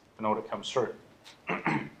an audit comes through.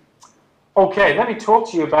 Okay, let me talk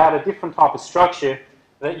to you about a different type of structure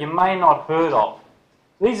that you may not have heard of.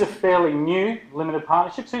 These are fairly new limited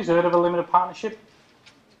partnerships. Who's heard of a limited partnership?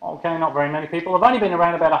 Okay, not very many people. They've only been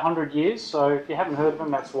around about 100 years, so if you haven't heard of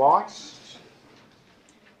them, that's why.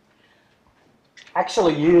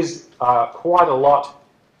 Actually used quite a lot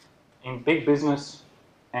in big business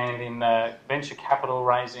and in venture capital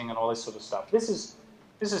raising and all this sort of stuff. This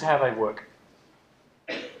is how they work.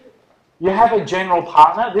 You have a general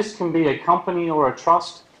partner. This can be a company or a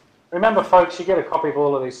trust. Remember, folks, you get a copy of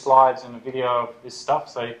all of these slides and a video of this stuff,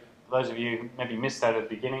 so for those of you who maybe missed that at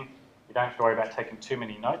the beginning, you don't have to worry about taking too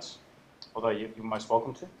many notes, although you're most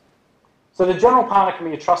welcome to. So the general partner can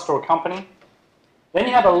be a trust or a company. Then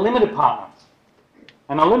you have a limited partner.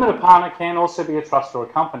 And a limited partner can also be a trust or a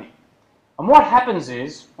company. And what happens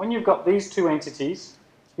is, when you've got these two entities,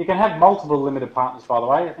 you can have multiple limited partners, by the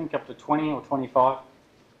way, I think up to 20 or 25.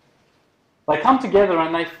 They come together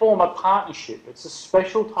and they form a partnership. It's a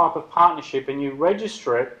special type of partnership, and you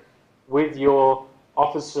register it with your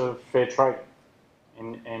Office of Fair Trade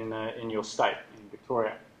in your state, in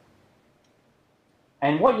Victoria.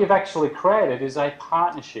 And what you've actually created is a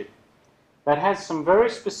partnership that has some very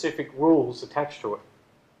specific rules attached to it.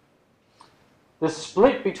 The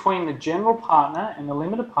split between the general partner and the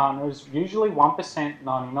limited partner is usually 1%,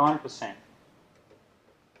 99%.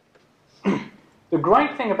 The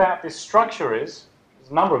great thing about this structure is,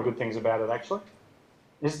 there's a number of good things about it actually,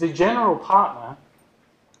 is the general partner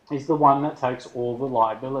is the one that takes all the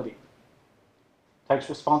liability. Takes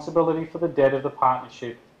responsibility for the debt of the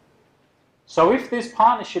partnership. So if this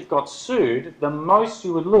partnership got sued, the most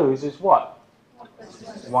you would lose is what?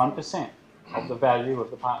 1% of the value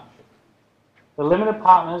of the partnership. The limited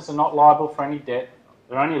partners are not liable for any debt.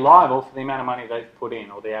 They're only liable for the amount of money they've put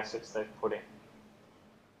in or the assets they've put in.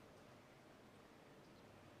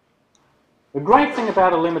 The great thing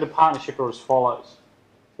about a limited partnership are as follows.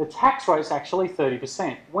 The tax rate is actually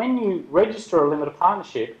 30%. When you register a limited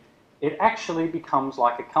partnership, it actually becomes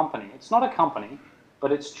like a company. It's not a company,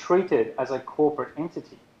 but it's treated as a corporate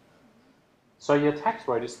entity. So your tax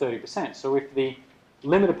rate is 30%. So if the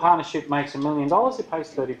limited partnership makes $1 million, it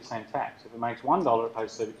pays 30% tax. If it makes $1, it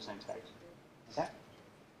pays 30% tax. Okay?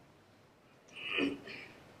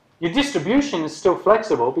 Your distribution is still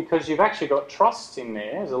flexible because you've actually got trusts in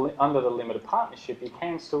there under the limited partnership. You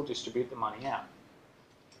can still distribute the money out.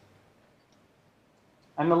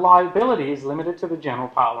 And the liability is limited to the general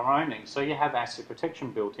partner only. So you have asset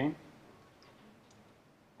protection built in.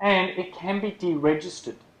 And it can be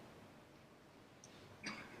deregistered.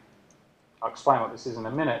 I'll explain what this is in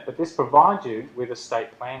a minute, but this provides you with estate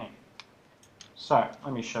planning. So,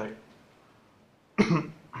 let me show you.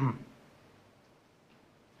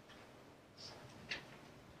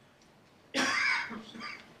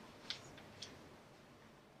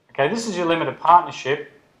 Okay, this is your limited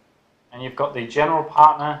partnership, and you've got the general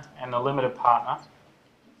partner and the limited partner,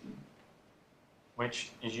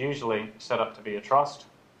 which is usually set up to be a trust,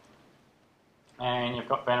 and you've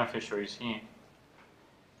got beneficiaries here.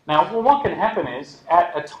 Now, well, what can happen is,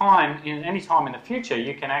 at a time, any time in the future,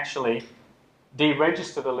 you can actually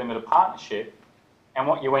deregister the limited partnership, and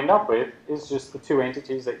what you end up with is just the two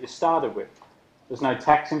entities that you started with. There's no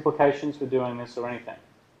tax implications for doing this or anything.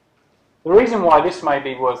 The reason why this may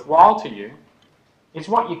be worthwhile to you is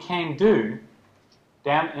what you can do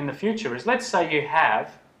down in the future is, let's say you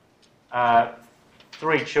have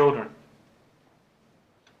 3 children,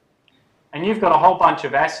 and you've got a whole bunch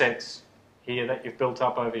of assets here that you've built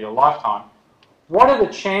up over your lifetime. What are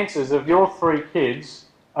the chances of your 3 kids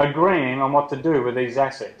agreeing on what to do with these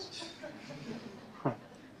assets?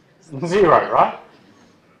 0, right?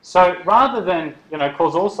 So rather than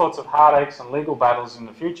cause all sorts of heartaches and legal battles in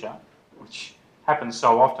the future, which happens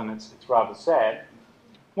so often it's rather sad,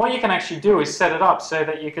 what you can actually do is set it up so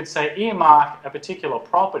that you could say earmark a particular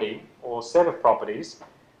property or set of properties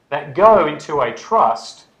that go into a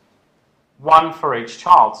trust, one for each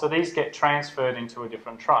child. So these get transferred into a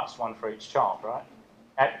different trust, one for each child, right?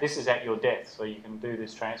 This is at your death, so you can do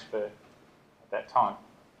this transfer at that time,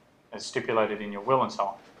 as stipulated in your will and so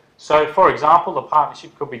on. So, for example, the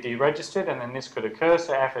partnership could be deregistered, and then this could occur,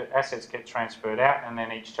 so assets get transferred out, and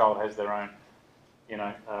then each child has their own,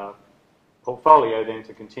 portfolio then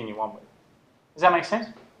to continue on with. Does that make sense?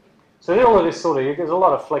 So all of this there's a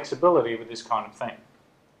lot of flexibility with this kind of thing.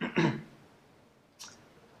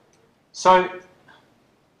 So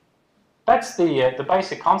that's the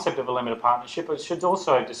basic concept of a limited partnership. It should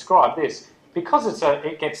also describe this. Because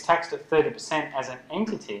it gets taxed at 30% as an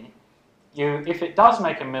entity, if it does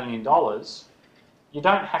make $1 million, you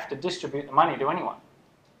don't have to distribute the money to anyone.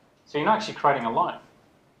 So you're not actually creating a loan.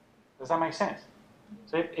 Does that make sense?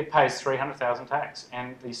 So it pays $300,000 tax,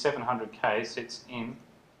 and the $700K sits in,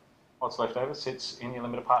 what's left over sits in your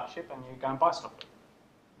limited partnership, and you go and buy stuff with it.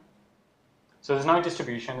 So there's no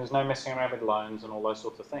distribution, there's no messing around with loans and all those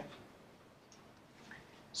sorts of things.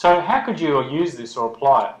 So how could you use this or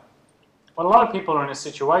apply it? Well, a lot of people are in a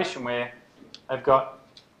situation where they've got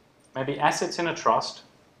maybe assets in a trust,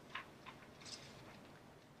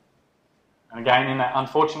 and again in that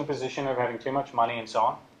unfortunate position of having too much money and so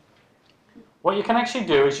on. What you can actually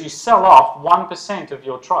do is you sell off 1% of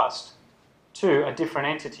your trust to a different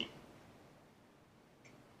entity.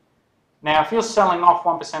 Now, if you're selling off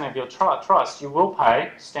 1% of your trust, you will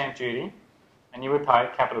pay stamp duty and you will pay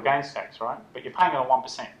capital gains tax, right? But you're paying it on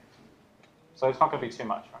 1%. So it's not going to be too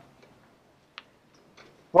much, right?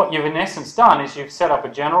 What you've in essence done is you've set up a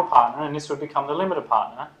general partner, and this would become the limited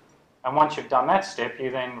partner. And once you've done that step,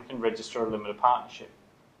 you then can register a limited partnership.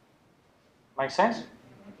 Make sense?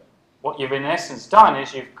 What you've in essence done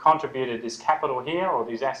is you've contributed this capital here, or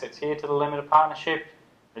these assets here, to the limited partnership.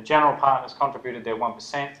 The general partner's contributed their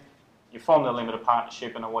 1%. You form the limited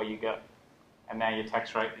partnership, and away you go. And now your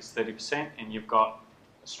tax rate is 30%, and you've got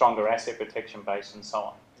a stronger asset protection base and so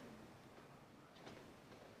on. Does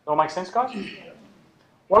that all make sense, guys?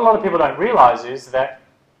 What a lot of people don't realise is that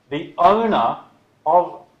the owner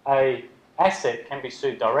of an asset can be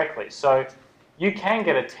sued directly. So you can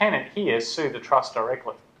get a tenant here sue the trust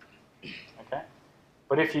directly. Okay?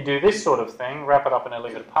 But if you do this sort of thing, wrap it up in a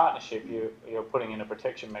limited partnership, you're putting in a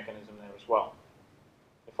protection mechanism there as well.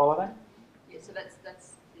 You follow that? Yeah, so that's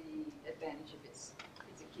the advantage of this.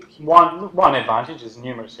 It gives you One advantage is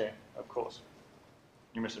numerous here, of course.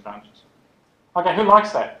 Numerous advantages. Okay, who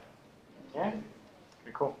likes that? Yeah?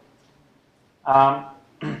 Pretty cool.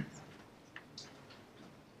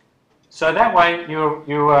 So that way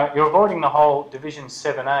you're avoiding the whole Division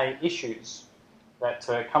 7A issues that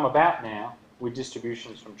come about now with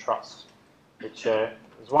distributions from trusts, which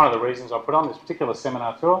is one of the reasons I put on this particular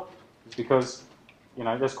seminar tour, is because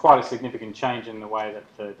there's quite a significant change in the way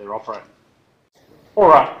that they're operating. All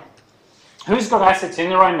right, who's got assets in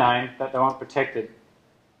their own name that they want protected?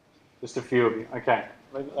 Just a few of you. Okay,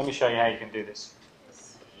 let me show you how you can do this.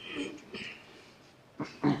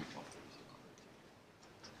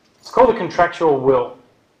 It's called a contractual will.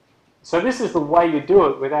 So this is the way you do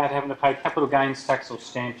it without having to pay capital gains tax or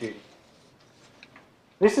stamp duty.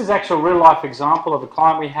 This is actually a real life example of a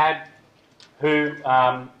client we had who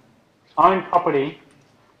owned property.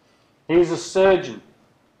 He was a surgeon,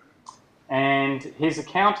 and his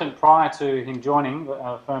accountant, prior to him joining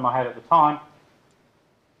the firm I had at the time,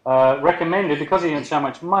 recommended, because he had so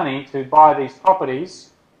much money, to buy these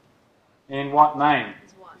properties in what name?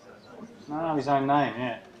 His wife. No, his own name,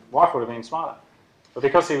 yeah. Wife would have been smarter. But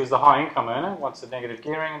because he was the high income earner, wants the negative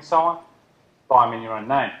gearing and so on, buy them in your own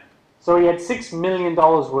name. So he had $6 million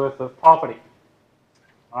worth of property,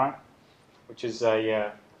 right? Which is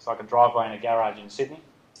it's like a driveway in a garage in Sydney,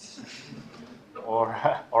 or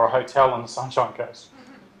a hotel on the Sunshine Coast.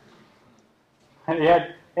 And he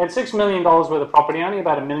had $6 million worth of property, only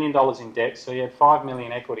about $1 million in debt, so he had $5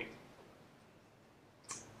 million equity.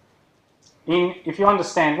 If you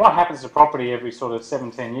understand what happens to property every sort of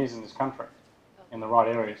 7-10 years in this country, in the right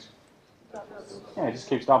areas, yeah, it just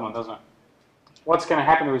keeps doubling, doesn't it? What's going to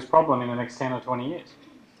happen to his problem in the next 10 or 20 years?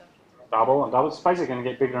 Double and double. It's basically going to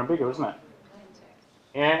get bigger and bigger, isn't it?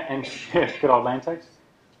 Yeah, and good old land tax.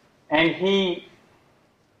 And he,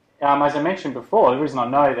 as I mentioned before, the reason I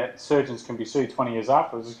know that surgeons can be sued 20 years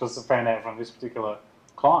afterwards is because I found out from this particular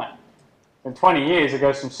client. In 20 years, it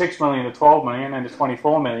goes from 6 million to 12 million and to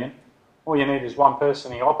 24 million. All you need is one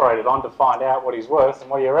person he operated on to find out what he's worth, and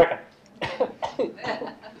what do you reckon?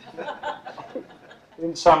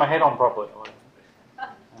 Didn't sew my head on properly.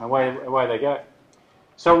 And away they go.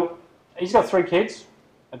 So he's got 3 kids,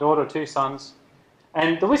 a daughter, 2 sons.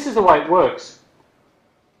 And this is the way it works.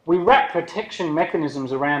 We wrap protection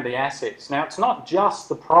mechanisms around the assets. Now, it's not just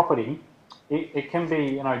the property. It can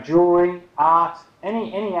be, jewellery, art,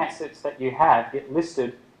 any assets that you have get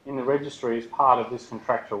listed in the registry as part of this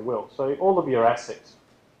contractual will. So all of your assets.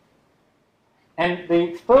 And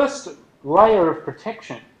the first layer of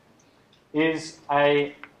protection is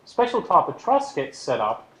a special type of trust gets set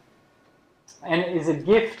up, and is a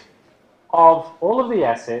gift of all of the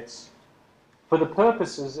assets for the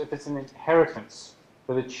purposes, if it's an inheritance,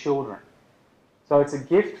 for the children. So it's a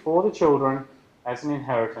gift for the children as an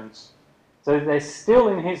inheritance. So they're still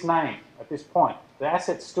in his name at this point. The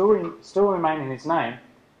assets still remain in his name,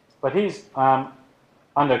 but he's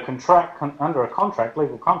under a contract,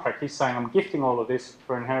 legal contract, he's saying, I'm gifting all of this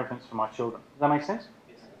for inheritance for my children. Does that make sense?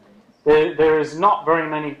 There is not very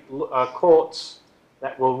many courts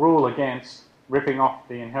that will rule against ripping off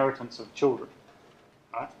the inheritance of children.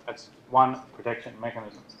 Right? That's one protection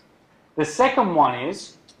mechanism. The second one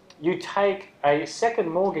is you take a second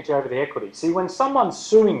mortgage over the equity. See, when someone's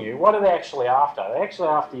suing you, what are they actually after? They're actually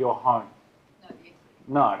after your home.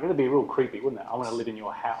 No, it would be real creepy, wouldn't it? I want to live in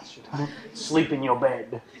your house, you know? Sleep in your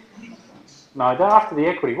bed. No, they're after the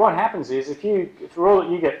equity. What happens is if you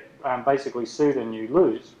get basically sued and you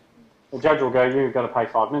lose, the judge will go, you've got to pay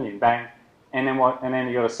 $5 million, bang, and then what? And then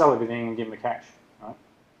you've got to sell everything and give them the cash. Right?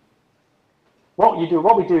 What we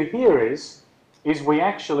do here is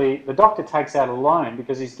the doctor takes out a loan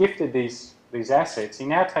because he's gifted these assets. He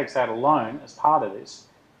now takes out a loan as part of this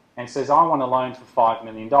and says, I want a loan for $5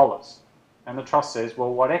 million. And the trust says,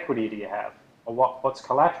 well, what equity do you have? Or what's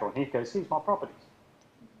collateral? And he goes, here's my properties.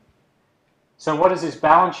 So what does his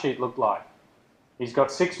balance sheet look like? He's got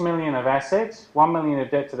 $6 million of assets, $1 million of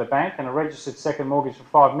debt to the bank, and a registered second mortgage for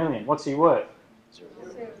 $5 million. What's he worth?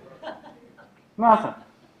 Nothing.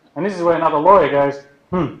 And this is where another lawyer goes, it's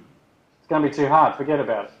going to be too hard, forget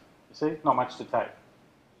about it. You see, not much to take.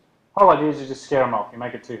 The whole idea is you just scare them off, you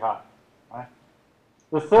make it too hard. Right?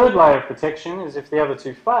 The third layer of protection is if the other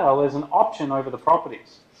two fail, there's an option over the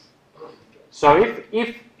properties. So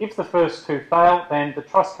if the first two fail, then the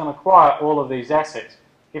trust can acquire all of these assets.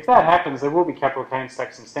 If that happens, there will be capital gains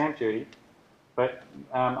tax and stamp duty, but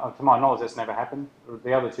to my knowledge, that's never happened.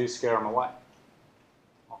 The other two scare them away.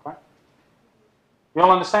 Okay? You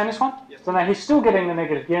all understand this one? Yes. So now he's still getting the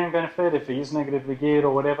negative gearing benefit if he is negatively geared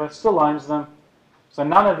or whatever, still owns them. So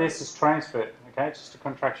none of this is transferred. Okay, it's just a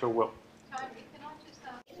contractual will. Tony, can I just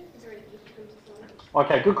ask?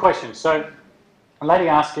 Okay, good question. So a lady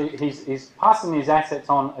asked, he's passing these assets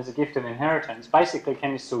on as a gift of inheritance. Basically,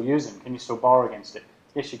 can you still use them? Can you still borrow against it?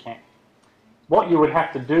 Yes, you can. What you would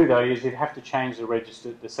have to do, though, is you'd have to change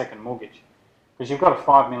the second mortgage. Because you've got a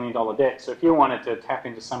 $5 million debt. So if you wanted to tap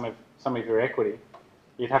into some of your equity,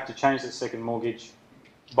 you'd have to change the second mortgage,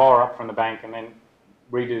 borrow up from the bank, and then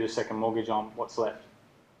redo the second mortgage on what's left.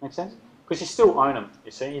 Make sense? Because you still own them,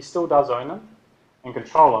 you see. He still does own them and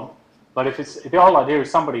control them. But if the whole idea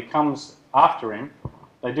is somebody comes after him,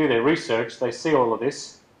 they do their research, they see all of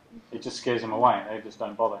this, it just scares them away. They just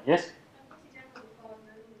don't bother. Yes?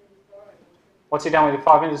 What's he done with the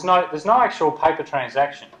 $5 million? There's no actual paper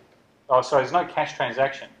transaction. Oh, sorry, there's no cash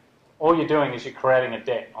transaction. All you're doing is you're creating a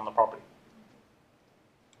debt on the property.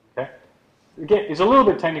 Okay? Again, it's a little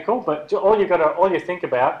bit technical, but all you think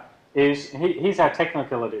about is here's how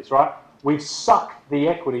technical it is, right? We've sucked the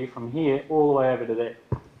equity from here all the way over to there.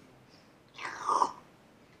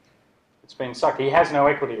 It's been sucked. He has no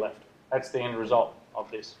equity left. That's the end result of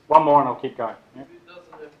this. One more and I'll keep going. Yeah?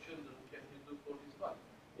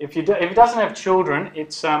 If he doesn't have children,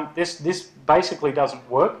 it's this basically doesn't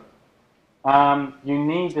work.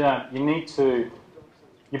 You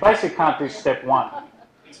basically can't do step one.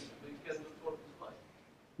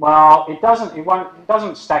 Well, it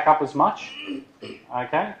doesn't stack up as much.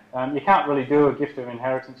 Okay, you can't really do a gift of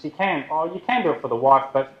inheritance. You can do it for the wife,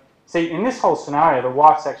 but see, in this whole scenario, the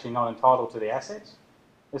wife's actually not entitled to the assets.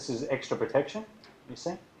 This is extra protection, you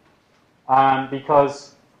see,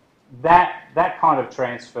 because that kind of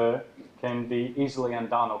transfer can be easily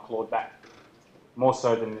undone or clawed back, more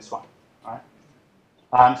so than this one.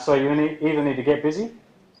 Right? So you either need to get busy.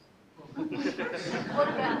 What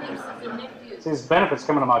about nieces and nephews? See, there's benefits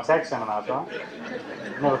coming to my tax seminars, right?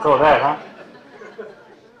 Never thought of that, huh?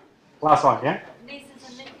 Last one, yeah? Nieces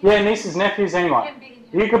and nephews? Yeah, nieces, nephews, anyone.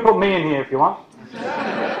 You can put me in here if you want.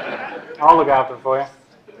 I'll look after it for you.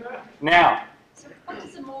 Now, So what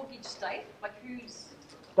does the mortgage state? Like who's...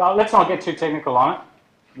 let's not get too technical on it,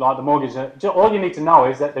 like the mortgage. All you need to know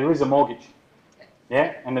is that there is a mortgage.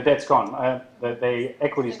 Yeah, and the debt's gone. The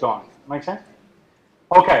equity's gone. Make sense?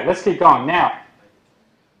 Okay, let's keep going. Now,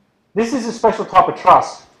 this is a special type of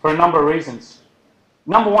trust for a number of reasons.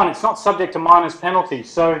 Number one, it's not subject to minors' penalties.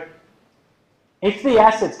 So if the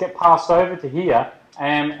assets get passed over to here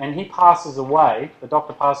and he passes away, the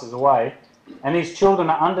doctor passes away, and these children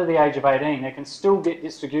are under the age of 18, they can still get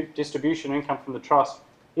distribution income from the trust,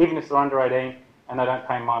 even if they're under 18 and they don't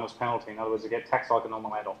pay minors' penalty. In other words, they get taxed like a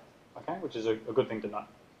normal adult, okay, which is a good thing to know.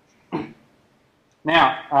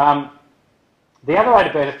 Now, the other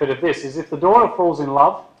added benefit of this is if the daughter falls in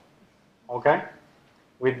love, okay,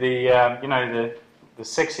 with the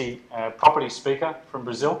sexy property speaker from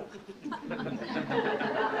Brazil,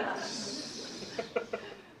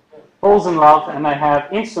 falls in love and they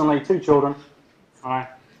have instantly 2 children, all right,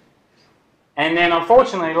 And then,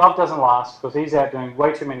 unfortunately, love doesn't last because he's out doing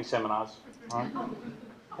way too many seminars. Right?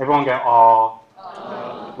 Everyone go, oh,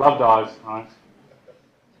 love dies. Right?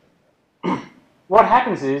 What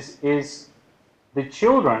happens is the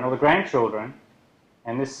children or the grandchildren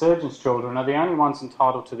and this surgeon's children are the only ones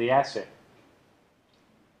entitled to the asset.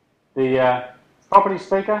 The property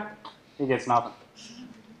speaker, he gets nothing.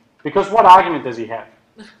 Because what argument does he have?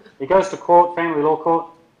 He goes to court, family law court,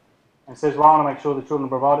 and says, well, I want to make sure the children are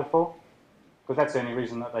provided for. Because that's the only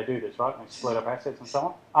reason that they do this, right? They split up assets and so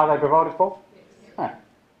on. Are they provided for? Yes. No.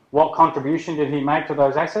 What contribution did he make to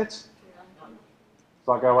those assets? It's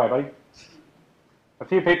like, go away, buddy. A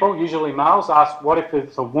few people, usually males, ask, what if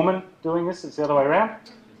it's a woman doing this? It's the other way around.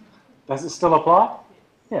 Does it still apply?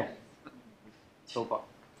 Yeah. Still apply.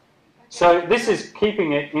 So this is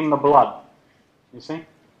keeping it in the blood. You see?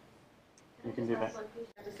 You can do that.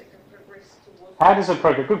 How does it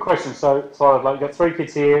progress? Good question. So like, you've got 3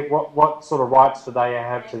 kids here. What sort of rights do they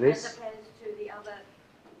have to this? As opposed to the other,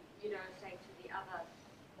 you know, say to the other.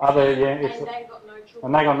 Other, yeah. And they've got no children.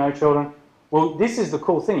 And they got no children. Well, this is the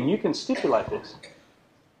cool thing. You can stipulate this.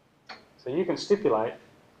 So you can stipulate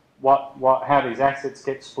how these assets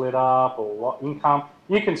get split up or what income.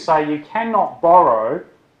 You can say you cannot borrow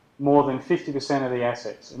more than 50% of the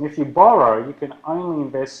assets. And if you borrow, you can only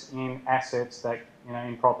invest in assets that, you know,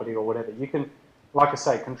 in property or whatever. You can, like I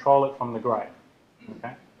say, control it from the grave.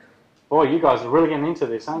 Okay? Boy, you guys are really getting into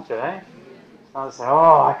this, aren't you, eh? So I say,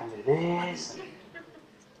 oh, I can do this.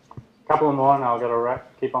 A couple more and I've got to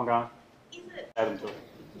wrap. Keep on going. Add them to it.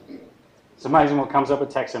 It's amazing what comes up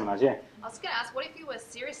at tax seminars, yeah. I was going to ask, what if you were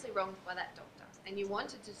seriously wronged by that doctor and you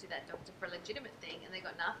wanted to sue that doctor for a legitimate thing and they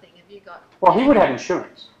got nothing? Have you got... Well, he would have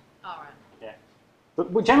insurance. Oh, right. Yeah.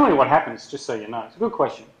 But generally what happens, just so you know, it's a good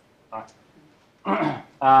question. Right?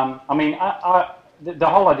 I mean, the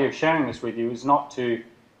whole idea of sharing this with you is not to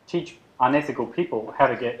teach unethical people how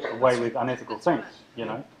to get away with unethical things, you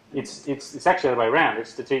know. It's actually the other way around.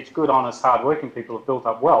 It's to teach good, honest, hard-working people who've built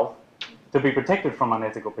up wealth to be protected from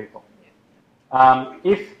unethical people.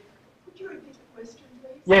 Could you repeat the question,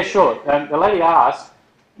 please? Yeah, sure. The lady asked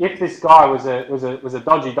if this guy was a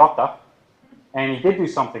dodgy doctor and he did do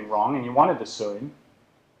something wrong and you wanted to sue him,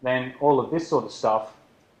 then all of this sort of stuff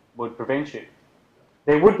would prevent you.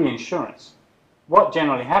 There would be insurance. What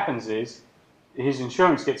generally happens is his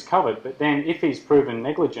insurance gets covered, but then if he's proven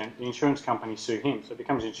negligent, the insurance company sue him, so it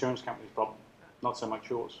becomes the insurance company's problem, not so much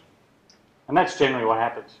yours. And that's generally what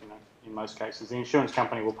happens, you know, in most cases. The insurance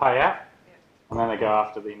company will pay out, and then they go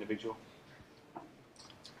after the individual.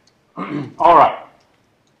 All right.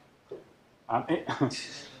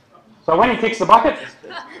 So when he kicks the bucket,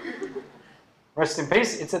 rest in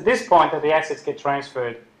peace. It's at this point that the assets get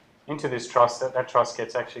transferred into this trust, that trust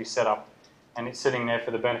gets actually set up, and it's sitting there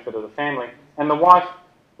for the benefit of the family. And the wife,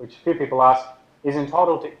 which a few people ask, is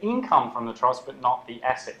entitled to income from the trust, but not the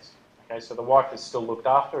assets. Okay, so the wife is still looked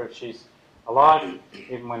after if she's alive,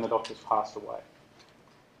 even when the doctor's passed away.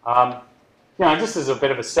 You know, just as a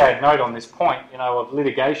bit of a sad note on this point, you know, of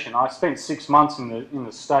litigation, I spent 6 months in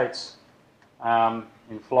the States,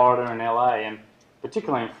 in Florida and LA, and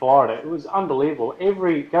particularly in Florida, it was unbelievable.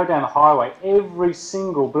 Go down the highway, every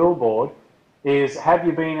single billboard is, have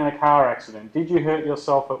you been in a car accident? Did you hurt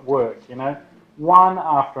yourself at work? You know, one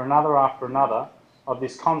after another of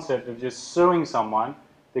this concept of just suing someone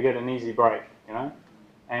to get an easy break, you know.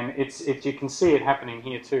 And you can see it happening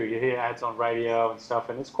here too. You hear ads on radio and stuff,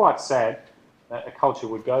 and it's quite sad that a culture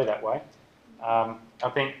would go that way. I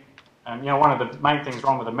think, you know, one of the main things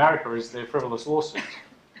wrong with America is their frivolous lawsuits.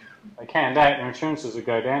 They canned out, their insurances would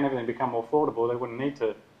go down, everything would become more affordable. They wouldn't need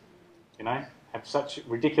to, you know, have such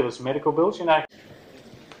ridiculous medical bills, you know.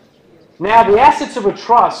 Now, the assets of a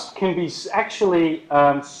trust can be actually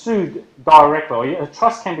sued directly. A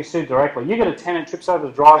trust can be sued directly. You get a tenant, trips over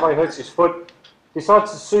the driveway, hurts his foot,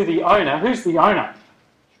 decides to sue the owner. Who's the owner?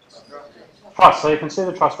 Trust. So you can sue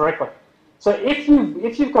the trust directly. So if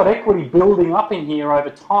you've got equity building up in here over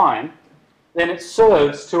time, then it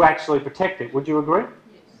serves to actually protect it. Would you agree?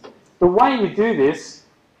 Yes. The way you do this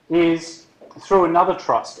is through another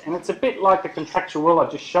trust, and it's a bit like the contractual will I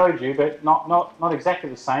just showed you, but not exactly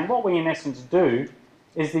the same. What we in essence do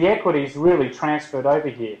is the equity is really transferred over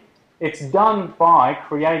here. It's done by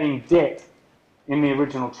creating debt in the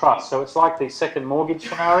original trust. So it's like the second mortgage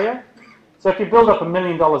scenario. So if you build up $1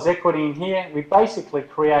 million equity in here, we basically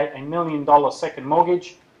create $1 million second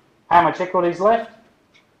mortgage. How much equity is left?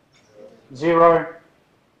 0,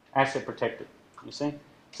 asset protected, you see?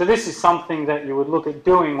 So this is something that you would look at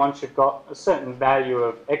doing once you've got a certain value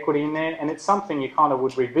of equity in there, and it's something you kind of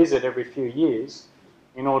would revisit every few years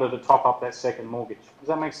in order to top up that second mortgage. Does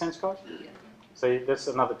that make sense, guys? So that's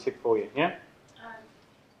another tip for you. Yeah.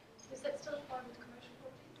 Does that still apply with commercial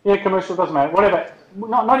properties? Yeah, commercial doesn't matter. Whatever.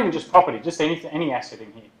 Not even just property. Just any asset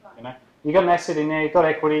in here. You know, you got an asset in there. You've got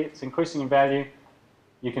equity. It's increasing in value.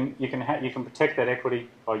 You can protect that equity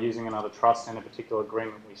by using another trust and a particular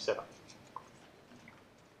agreement we set up.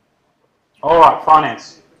 All right,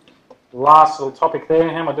 finance. Last little topic there.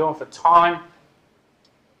 How am I doing for time?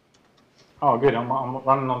 Oh, good. I'm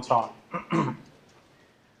running on time.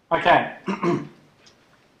 Okay.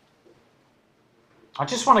 I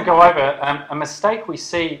just want to go over a mistake we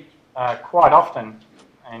see quite often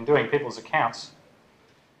in doing people's accounts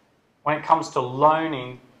when it comes to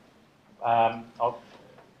loaning or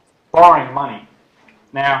borrowing money.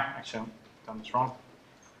 Now, actually, I've done this wrong.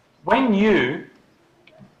 When you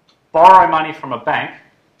borrow money from a bank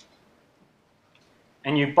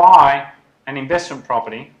and you buy an investment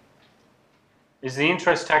property, is the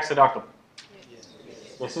interest tax deductible?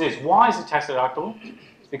 Yes, it is. Why is it tax deductible?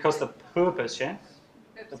 It's because the purpose, yeah?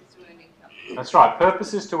 Purpose is to earn income. That's right.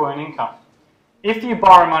 Purpose is to earn income. If you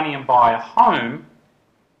borrow money and buy a home,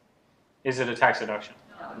 is it a tax deduction?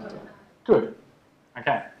 No. Good.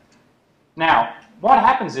 Okay. Now, what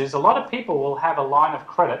happens is a lot of people will have a line of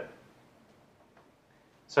credit.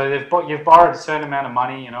 So you've borrowed a certain amount of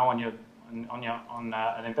money, you know, on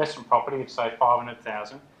an investment property of say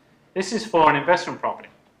 500,000. This is for an investment property.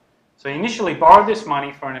 So you initially borrowed this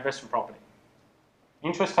money for an investment property.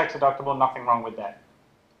 Interest tax deductible, nothing wrong with that.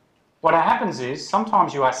 What happens is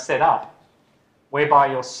sometimes you are set up whereby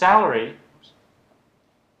your salary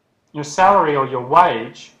or your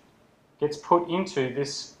wage gets put into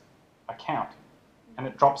this account and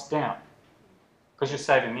it drops down because you're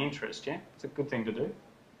saving the interest, yeah? It's a good thing to do.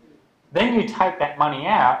 Then you take that money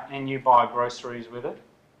out and you buy groceries with it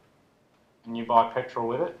and you buy petrol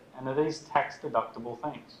with it, and are these tax deductible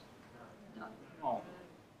things? Oh.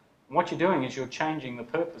 And what you're doing is you're changing the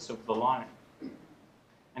purpose of the loan.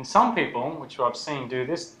 And some people, which I've seen do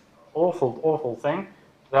this awful thing,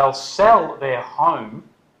 they'll sell their home,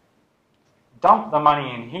 dump the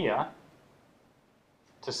money in here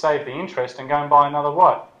to save the interest and go and buy another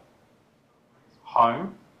what?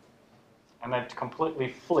 Home. And they've completely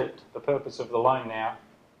flipped the purpose of the loan now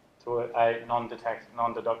to a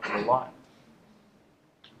non-deductible loan.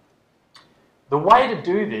 The way to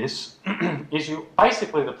do this is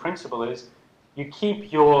basically the principle is you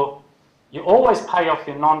always pay off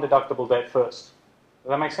your non-deductible debt first. Does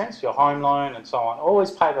that make sense? Your home loan and so on. Always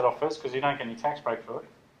pay that off first because you don't get any tax break for it.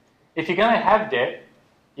 If you're going to have debt,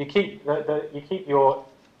 you keep your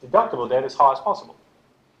deductible debt as high as possible.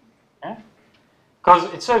 Yeah?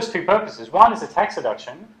 Because it serves two purposes. One is a tax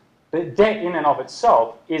deduction, but debt in and of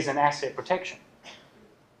itself is an asset protection.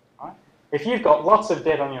 Right? If you've got lots of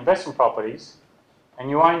debt on your investment properties and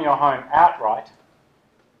you own your home outright,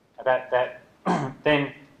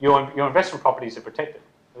 then your investment properties are protected.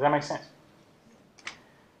 Does that make sense?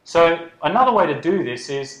 So another way to do this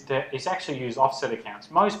is actually use offset accounts.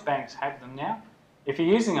 Most banks have them now. If you're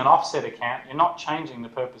using an offset account, you're not changing the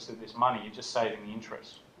purpose of this money, you're just saving the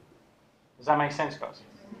interest. Does that make sense, guys?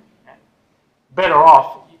 Yeah. Better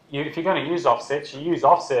off, if you're going to use offsets, you use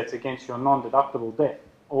offsets against your non-deductible debt,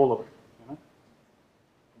 all of it. You know?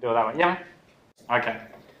 Do it that way. Yeah. Okay.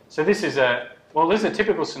 So this is a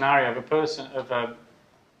typical scenario of a person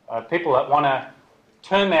people that want to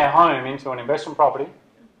turn their home into an investment property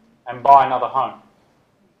and buy another home.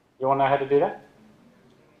 You want to know how to do that?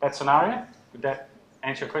 That scenario? Would that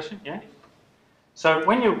answer your question? Yeah. So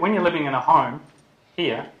when you're living in a home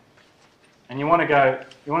here, and you want to go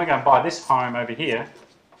and buy this home over here,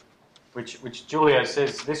 which Julio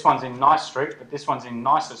says this one's in Nice Street, but this one's in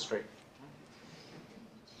Nicer Street.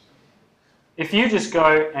 If you just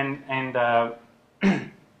go and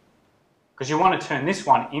because you want to turn this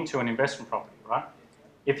one into an investment property, right?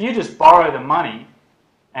 If you just borrow the money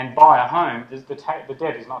and buy a home, the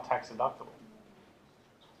debt is not tax deductible.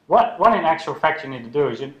 What in actual fact you need to do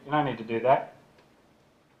is, you don't need to do that,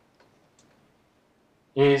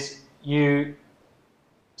 is you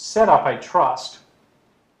set up a trust,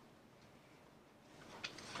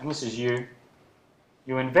 and this is you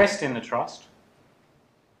invest in the trust,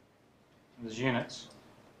 there's units.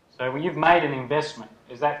 So when you've made an investment,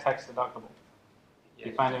 is that tax deductible? Yes.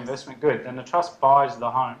 You've made an investment, good. Then the trust buys the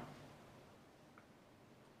home,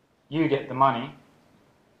 you get the money,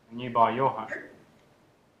 and you buy your home.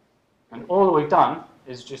 And all that we've done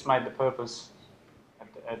is just made the purpose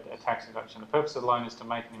a tax deduction. The purpose of the loan is to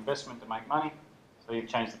make an investment to make money, so you've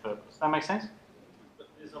changed the purpose. Does that make sense? But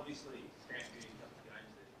there's obviously stamp duty going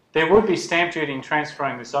there. There would be stamp duty in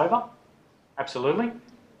transferring this over, absolutely.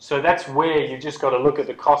 So that's where you've just got to look at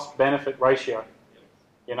the cost-benefit ratio.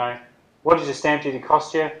 You know, What does your stamp duty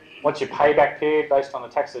cost you? What's your payback period based on the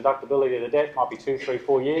tax deductibility of the debt? Might be 2, 3,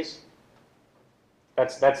 4 years.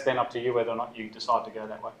 That's then up to you whether or not you decide to go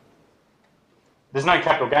that way. There's no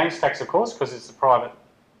capital gains tax, of course, because it's a private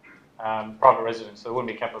residence. So there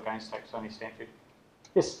wouldn't be capital gains tax, only stamp duty.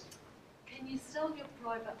 Yes? Can you sell your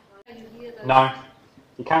private home? You hear those? No.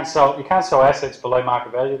 You can't sell assets below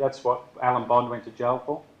market value. That's what Alan Bond went to jail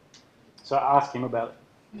for. So ask him about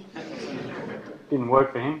it. Didn't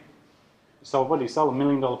work for him. So what did he sell? $1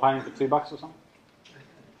 million painting for $2 or something?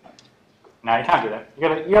 No, you can't do that.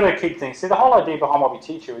 You got to keep things. See, the whole idea behind what we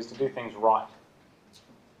teach you is to do things right.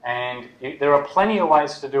 And there are plenty of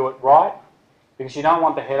ways to do it right because you don't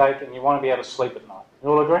want the headache and you want to be able to sleep at night. You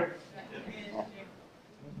all agree? Yeah.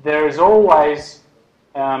 There is always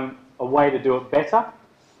a way to do it better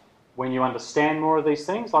when you understand more of these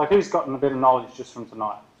things. Like, who's gotten a bit of knowledge just from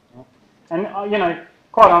tonight? Yeah. And, you know,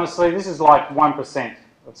 quite honestly, this is like 1%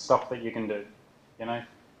 of stuff that you can do. You know,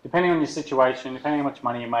 depending on your situation, depending on how much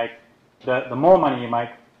money you make, the more money you make,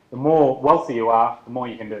 the more wealthy you are, the more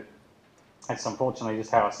you can do. That's unfortunately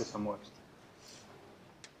just how our system works.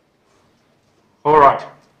 All right.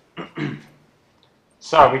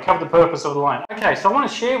 So we covered the purpose of the loan. Okay, so I want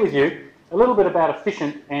to share with you a little bit about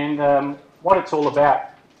Afficient and what it's all about.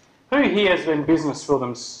 Who here has been in business for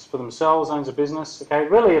themselves, owns a business? Okay,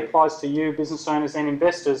 it really applies to you, business owners and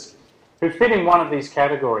investors who fit in one of these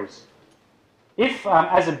categories. If,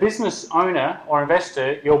 as a business owner or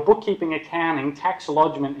investor, your bookkeeping, accounting, tax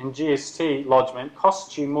lodgement and GST lodgement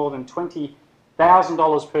costs you more than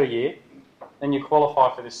 $20,000 per year, then you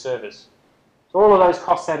qualify for this service. So all of those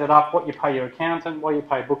costs added up, what you pay your accountant, what you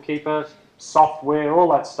pay bookkeeper, software, all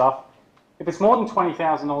that stuff. If it's more than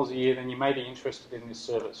 $20,000 a year, then you may be interested in this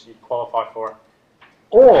service. You'd qualify for it.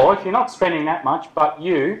 Or if you're not spending that much, but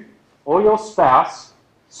you or your spouse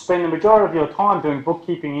spend the majority of your time doing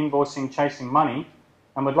bookkeeping, invoicing, chasing money,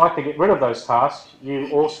 and would like to get rid of those tasks, you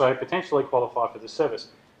also potentially qualify for the service.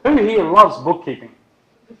 Who here loves bookkeeping?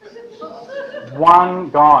 One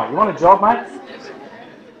guy. You want a job, mate?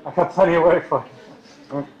 I've got plenty of work for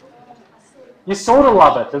you. You sort of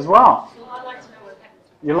love it as well.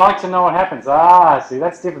 You like to know what happens. Ah, see,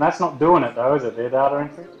 that's different. That's not doing it, though, is it? Their data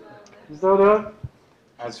entry? You still do it?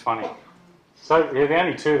 That's funny. So you're the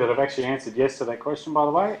only two that have actually answered yes to that question, by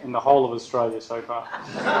the way, in the whole of Australia so far.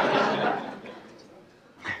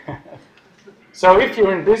 So if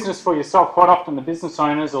you're in business for yourself, quite often the business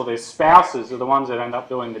owners or their spouses are the ones that end up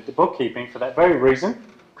doing the bookkeeping for that very reason.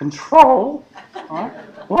 Control. Right?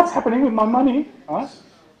 What's happening with my money? Right?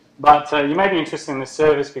 But you may be interested in this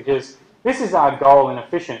service because this is our goal in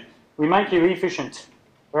Afficient. We make you efficient,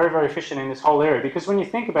 very, very efficient in this whole area. Because when you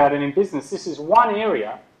think about it in business, this is one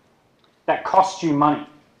area that costs you money.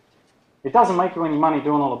 It doesn't make you any money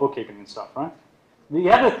doing all the bookkeeping and stuff, right?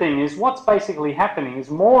 The other thing is what's basically happening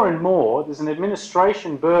is more and more there's an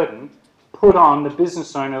administration burden put on the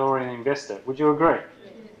business owner or an investor. Would you agree?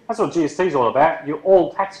 That's what GST is all about. You're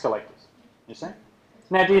all tax collectors, you see?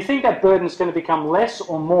 Now, do you think that burden is going to become less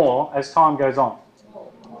or more as time goes on?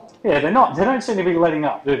 Yeah, they're not. They don't seem to be letting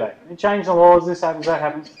up, do they? They change the laws, this happens, that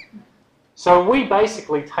happens. So we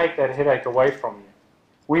basically take that headache away from you.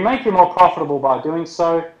 We make you more profitable by doing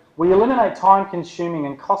so. We eliminate time-consuming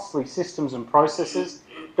and costly systems and processes.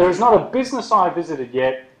 There is not a business I've visited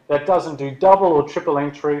yet that doesn't do double or triple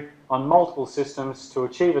entry on multiple systems to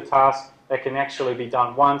achieve a task that can actually be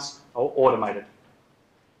done once or automated.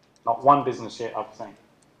 Not one business yet, I've seen.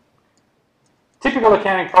 Typical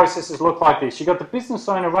accounting processes look like this. You've got the business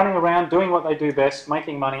owner running around doing what they do best,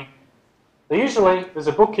 making money. Usually there's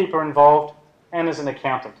a bookkeeper involved and there's an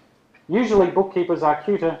accountant. Usually bookkeepers are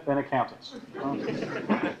cuter than accountants.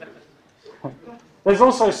 There's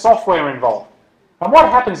also software involved. And what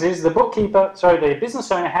happens is the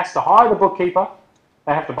business owner has to hire the bookkeeper,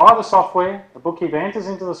 they have to buy the software, the bookkeeper enters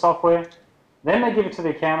into the software, then they give it to the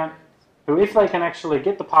accountant, who, if they can actually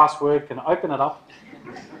get the password, can open it up.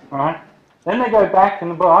 All right? Then they go back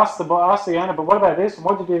and ask the owner, but what about this? And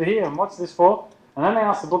what did you do here? And what's this for? And then they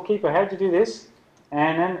ask the bookkeeper, how did you do this?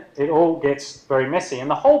 And then it all gets very messy. And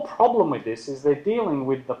the whole problem with this is they're dealing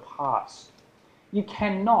with the past. You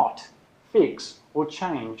cannot fix or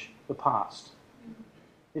change the past.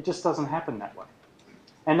 It just doesn't happen that way.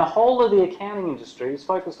 And the whole of the accounting industry is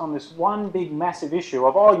focused on this one big massive issue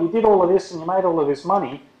of, oh, you did all of this and you made all of this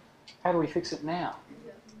money. How do we fix it now?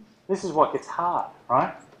 This is what gets hard,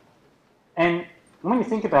 right? And when you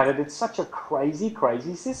think about it, it's such a crazy,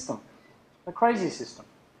 crazy system. A crazy system.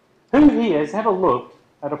 Who here has ever looked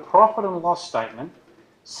at a profit and loss statement,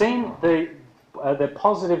 seen the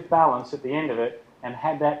positive balance at the end of it, and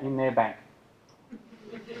had that in their bank?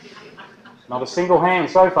 Not a single hand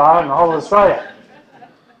so far in the whole of Australia.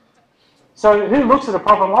 So who looks at a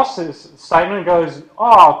profit and loss statement and goes,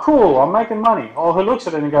 oh, cool, I'm making money? Or who looks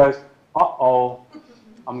at it and goes, uh-oh,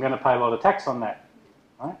 I'm going to pay a lot of tax on that.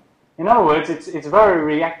 Right? In other words, it's a very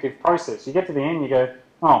reactive process. You get to the end, you go,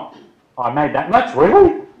 oh, I made that much,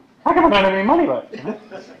 really? How come I don't have any money left? You know?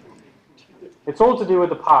 It's all to do with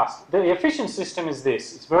the past. The efficient system is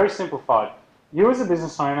this. It's very simplified. You as a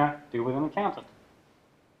business owner deal with an accountant.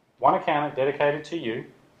 One accountant dedicated to you,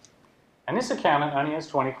 and this accountant only has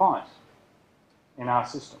 20 clients in our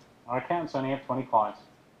system. Our accountants only have 20 clients.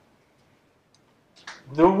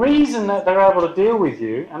 The reason that they're able to deal with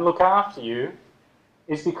you and look after you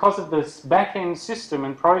is because of this back-end system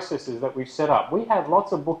and processes that we've set up. We have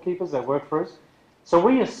lots of bookkeepers that work for us, so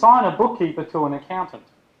we assign a bookkeeper to an accountant.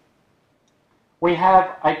 We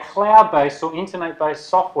have a cloud-based or internet-based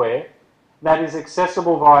software that is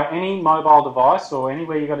accessible via any mobile device or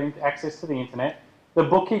anywhere you've got access to the internet. The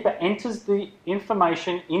bookkeeper enters the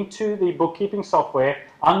information into the bookkeeping software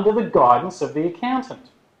under the guidance of the accountant.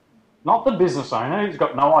 Not the business owner who's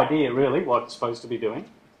got no idea really what it's supposed to be doing,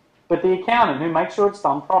 but the accountant who makes sure it's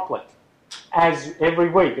done properly. As every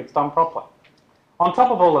week it's done properly. On top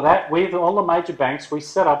of all of that, with all the major banks, we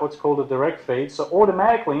set up what's called a direct feed, so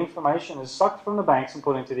automatically information is sucked from the banks and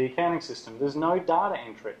put into the accounting system. There's no data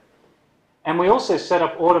entry. And we also set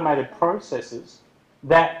up automated processes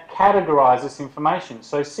that categorise this information.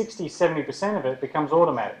 So 60–70% of it becomes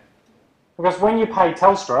automatic. Because when you pay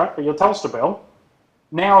Telstra for your Telstra bill,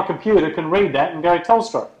 now a computer can read that and go,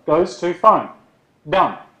 Telstra, goes to phone.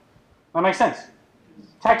 Done. That makes sense?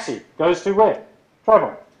 Taxi, goes to where?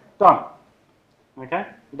 Travel. Done. Okay?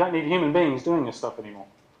 You don't need human beings doing this stuff anymore.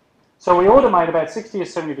 So we automate about 60 or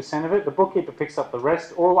 70% of it. The bookkeeper picks up the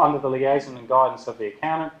rest, all under the liaison and guidance of the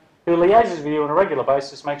accountant, who liaises with you on a regular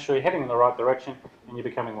basis, make sure you're heading in the right direction and you're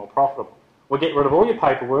becoming more profitable. We'll get rid of all your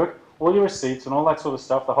paperwork, all your receipts and all that sort of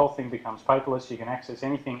stuff. The whole thing becomes paperless. You can access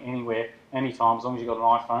anything, anywhere, anytime, as long as you've got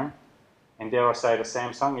an iPhone. And dare I say the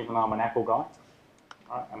Samsung, even though I'm an Apple guy.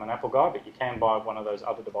 Right, I'm an Apple guy, but you can buy one of those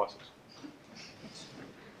other devices.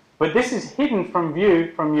 But this is hidden from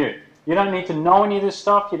view from you. You don't need to know any of this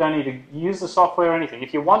stuff. You don't need to use the software or anything.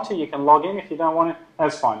 If you want to, you can log in. If you don't want to,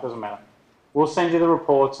 that's fine. Doesn't matter. We'll send you the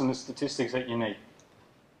reports and the statistics that you need.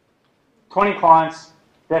 20 clients,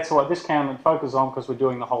 that's what this accountant focuses on because we're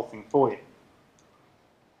doing the whole thing for you.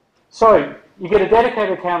 So, you get a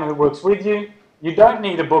dedicated accountant who works with you. You don't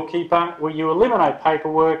need a bookkeeper. Well, you eliminate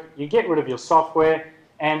paperwork, you get rid of your software,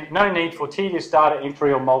 and no need for tedious data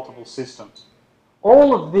entry or multiple systems.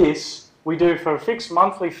 All of this we do for a fixed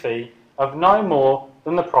monthly fee of no more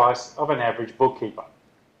than the price of an average bookkeeper.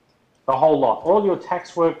 The whole lot. All your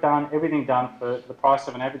tax work done, everything done for the price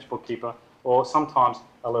of an average bookkeeper, or sometimes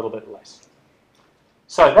a little bit less.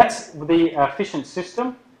 So that's the Efficient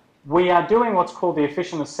system. We are doing what's called the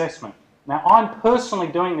Efficient assessment. Now I'm personally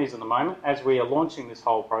doing these at the moment as we are launching this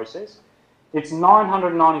whole process. It's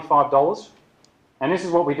 $995, and this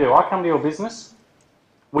is what we do. I come to your business,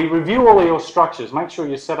 we review all of your structures, make sure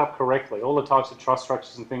you're set up correctly, all the types of trust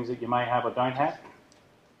structures and things that you may have or don't have.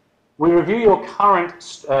 We review your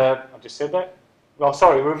current, I just said that,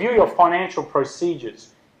 review your financial procedures,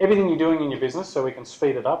 everything you're doing in your business so we can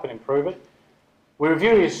speed it up and improve it. We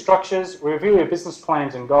review your structures, we review your business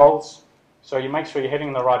plans and goals, so you make sure you're heading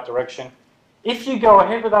in the right direction. If you go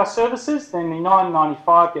ahead with our services, then the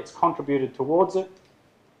 $995 gets contributed towards it.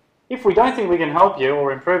 If we don't think we can help you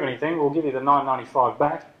or improve anything, we'll give you the $995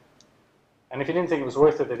 back. And if you didn't think it was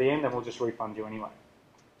worth it at the end, then we'll just refund you anyway.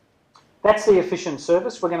 That's the Efficient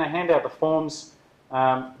service. We're going to hand out the forms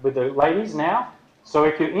with the ladies now. So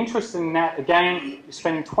if you're interested in that, again, you're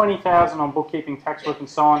spending $20,000 on bookkeeping, tax work and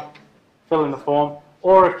so on, fill in the form.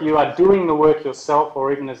 Or if you are doing the work yourself,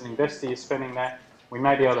 or even as an investor you're spending that, we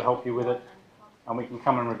may be able to help you with it, and we can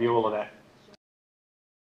come and review all of that.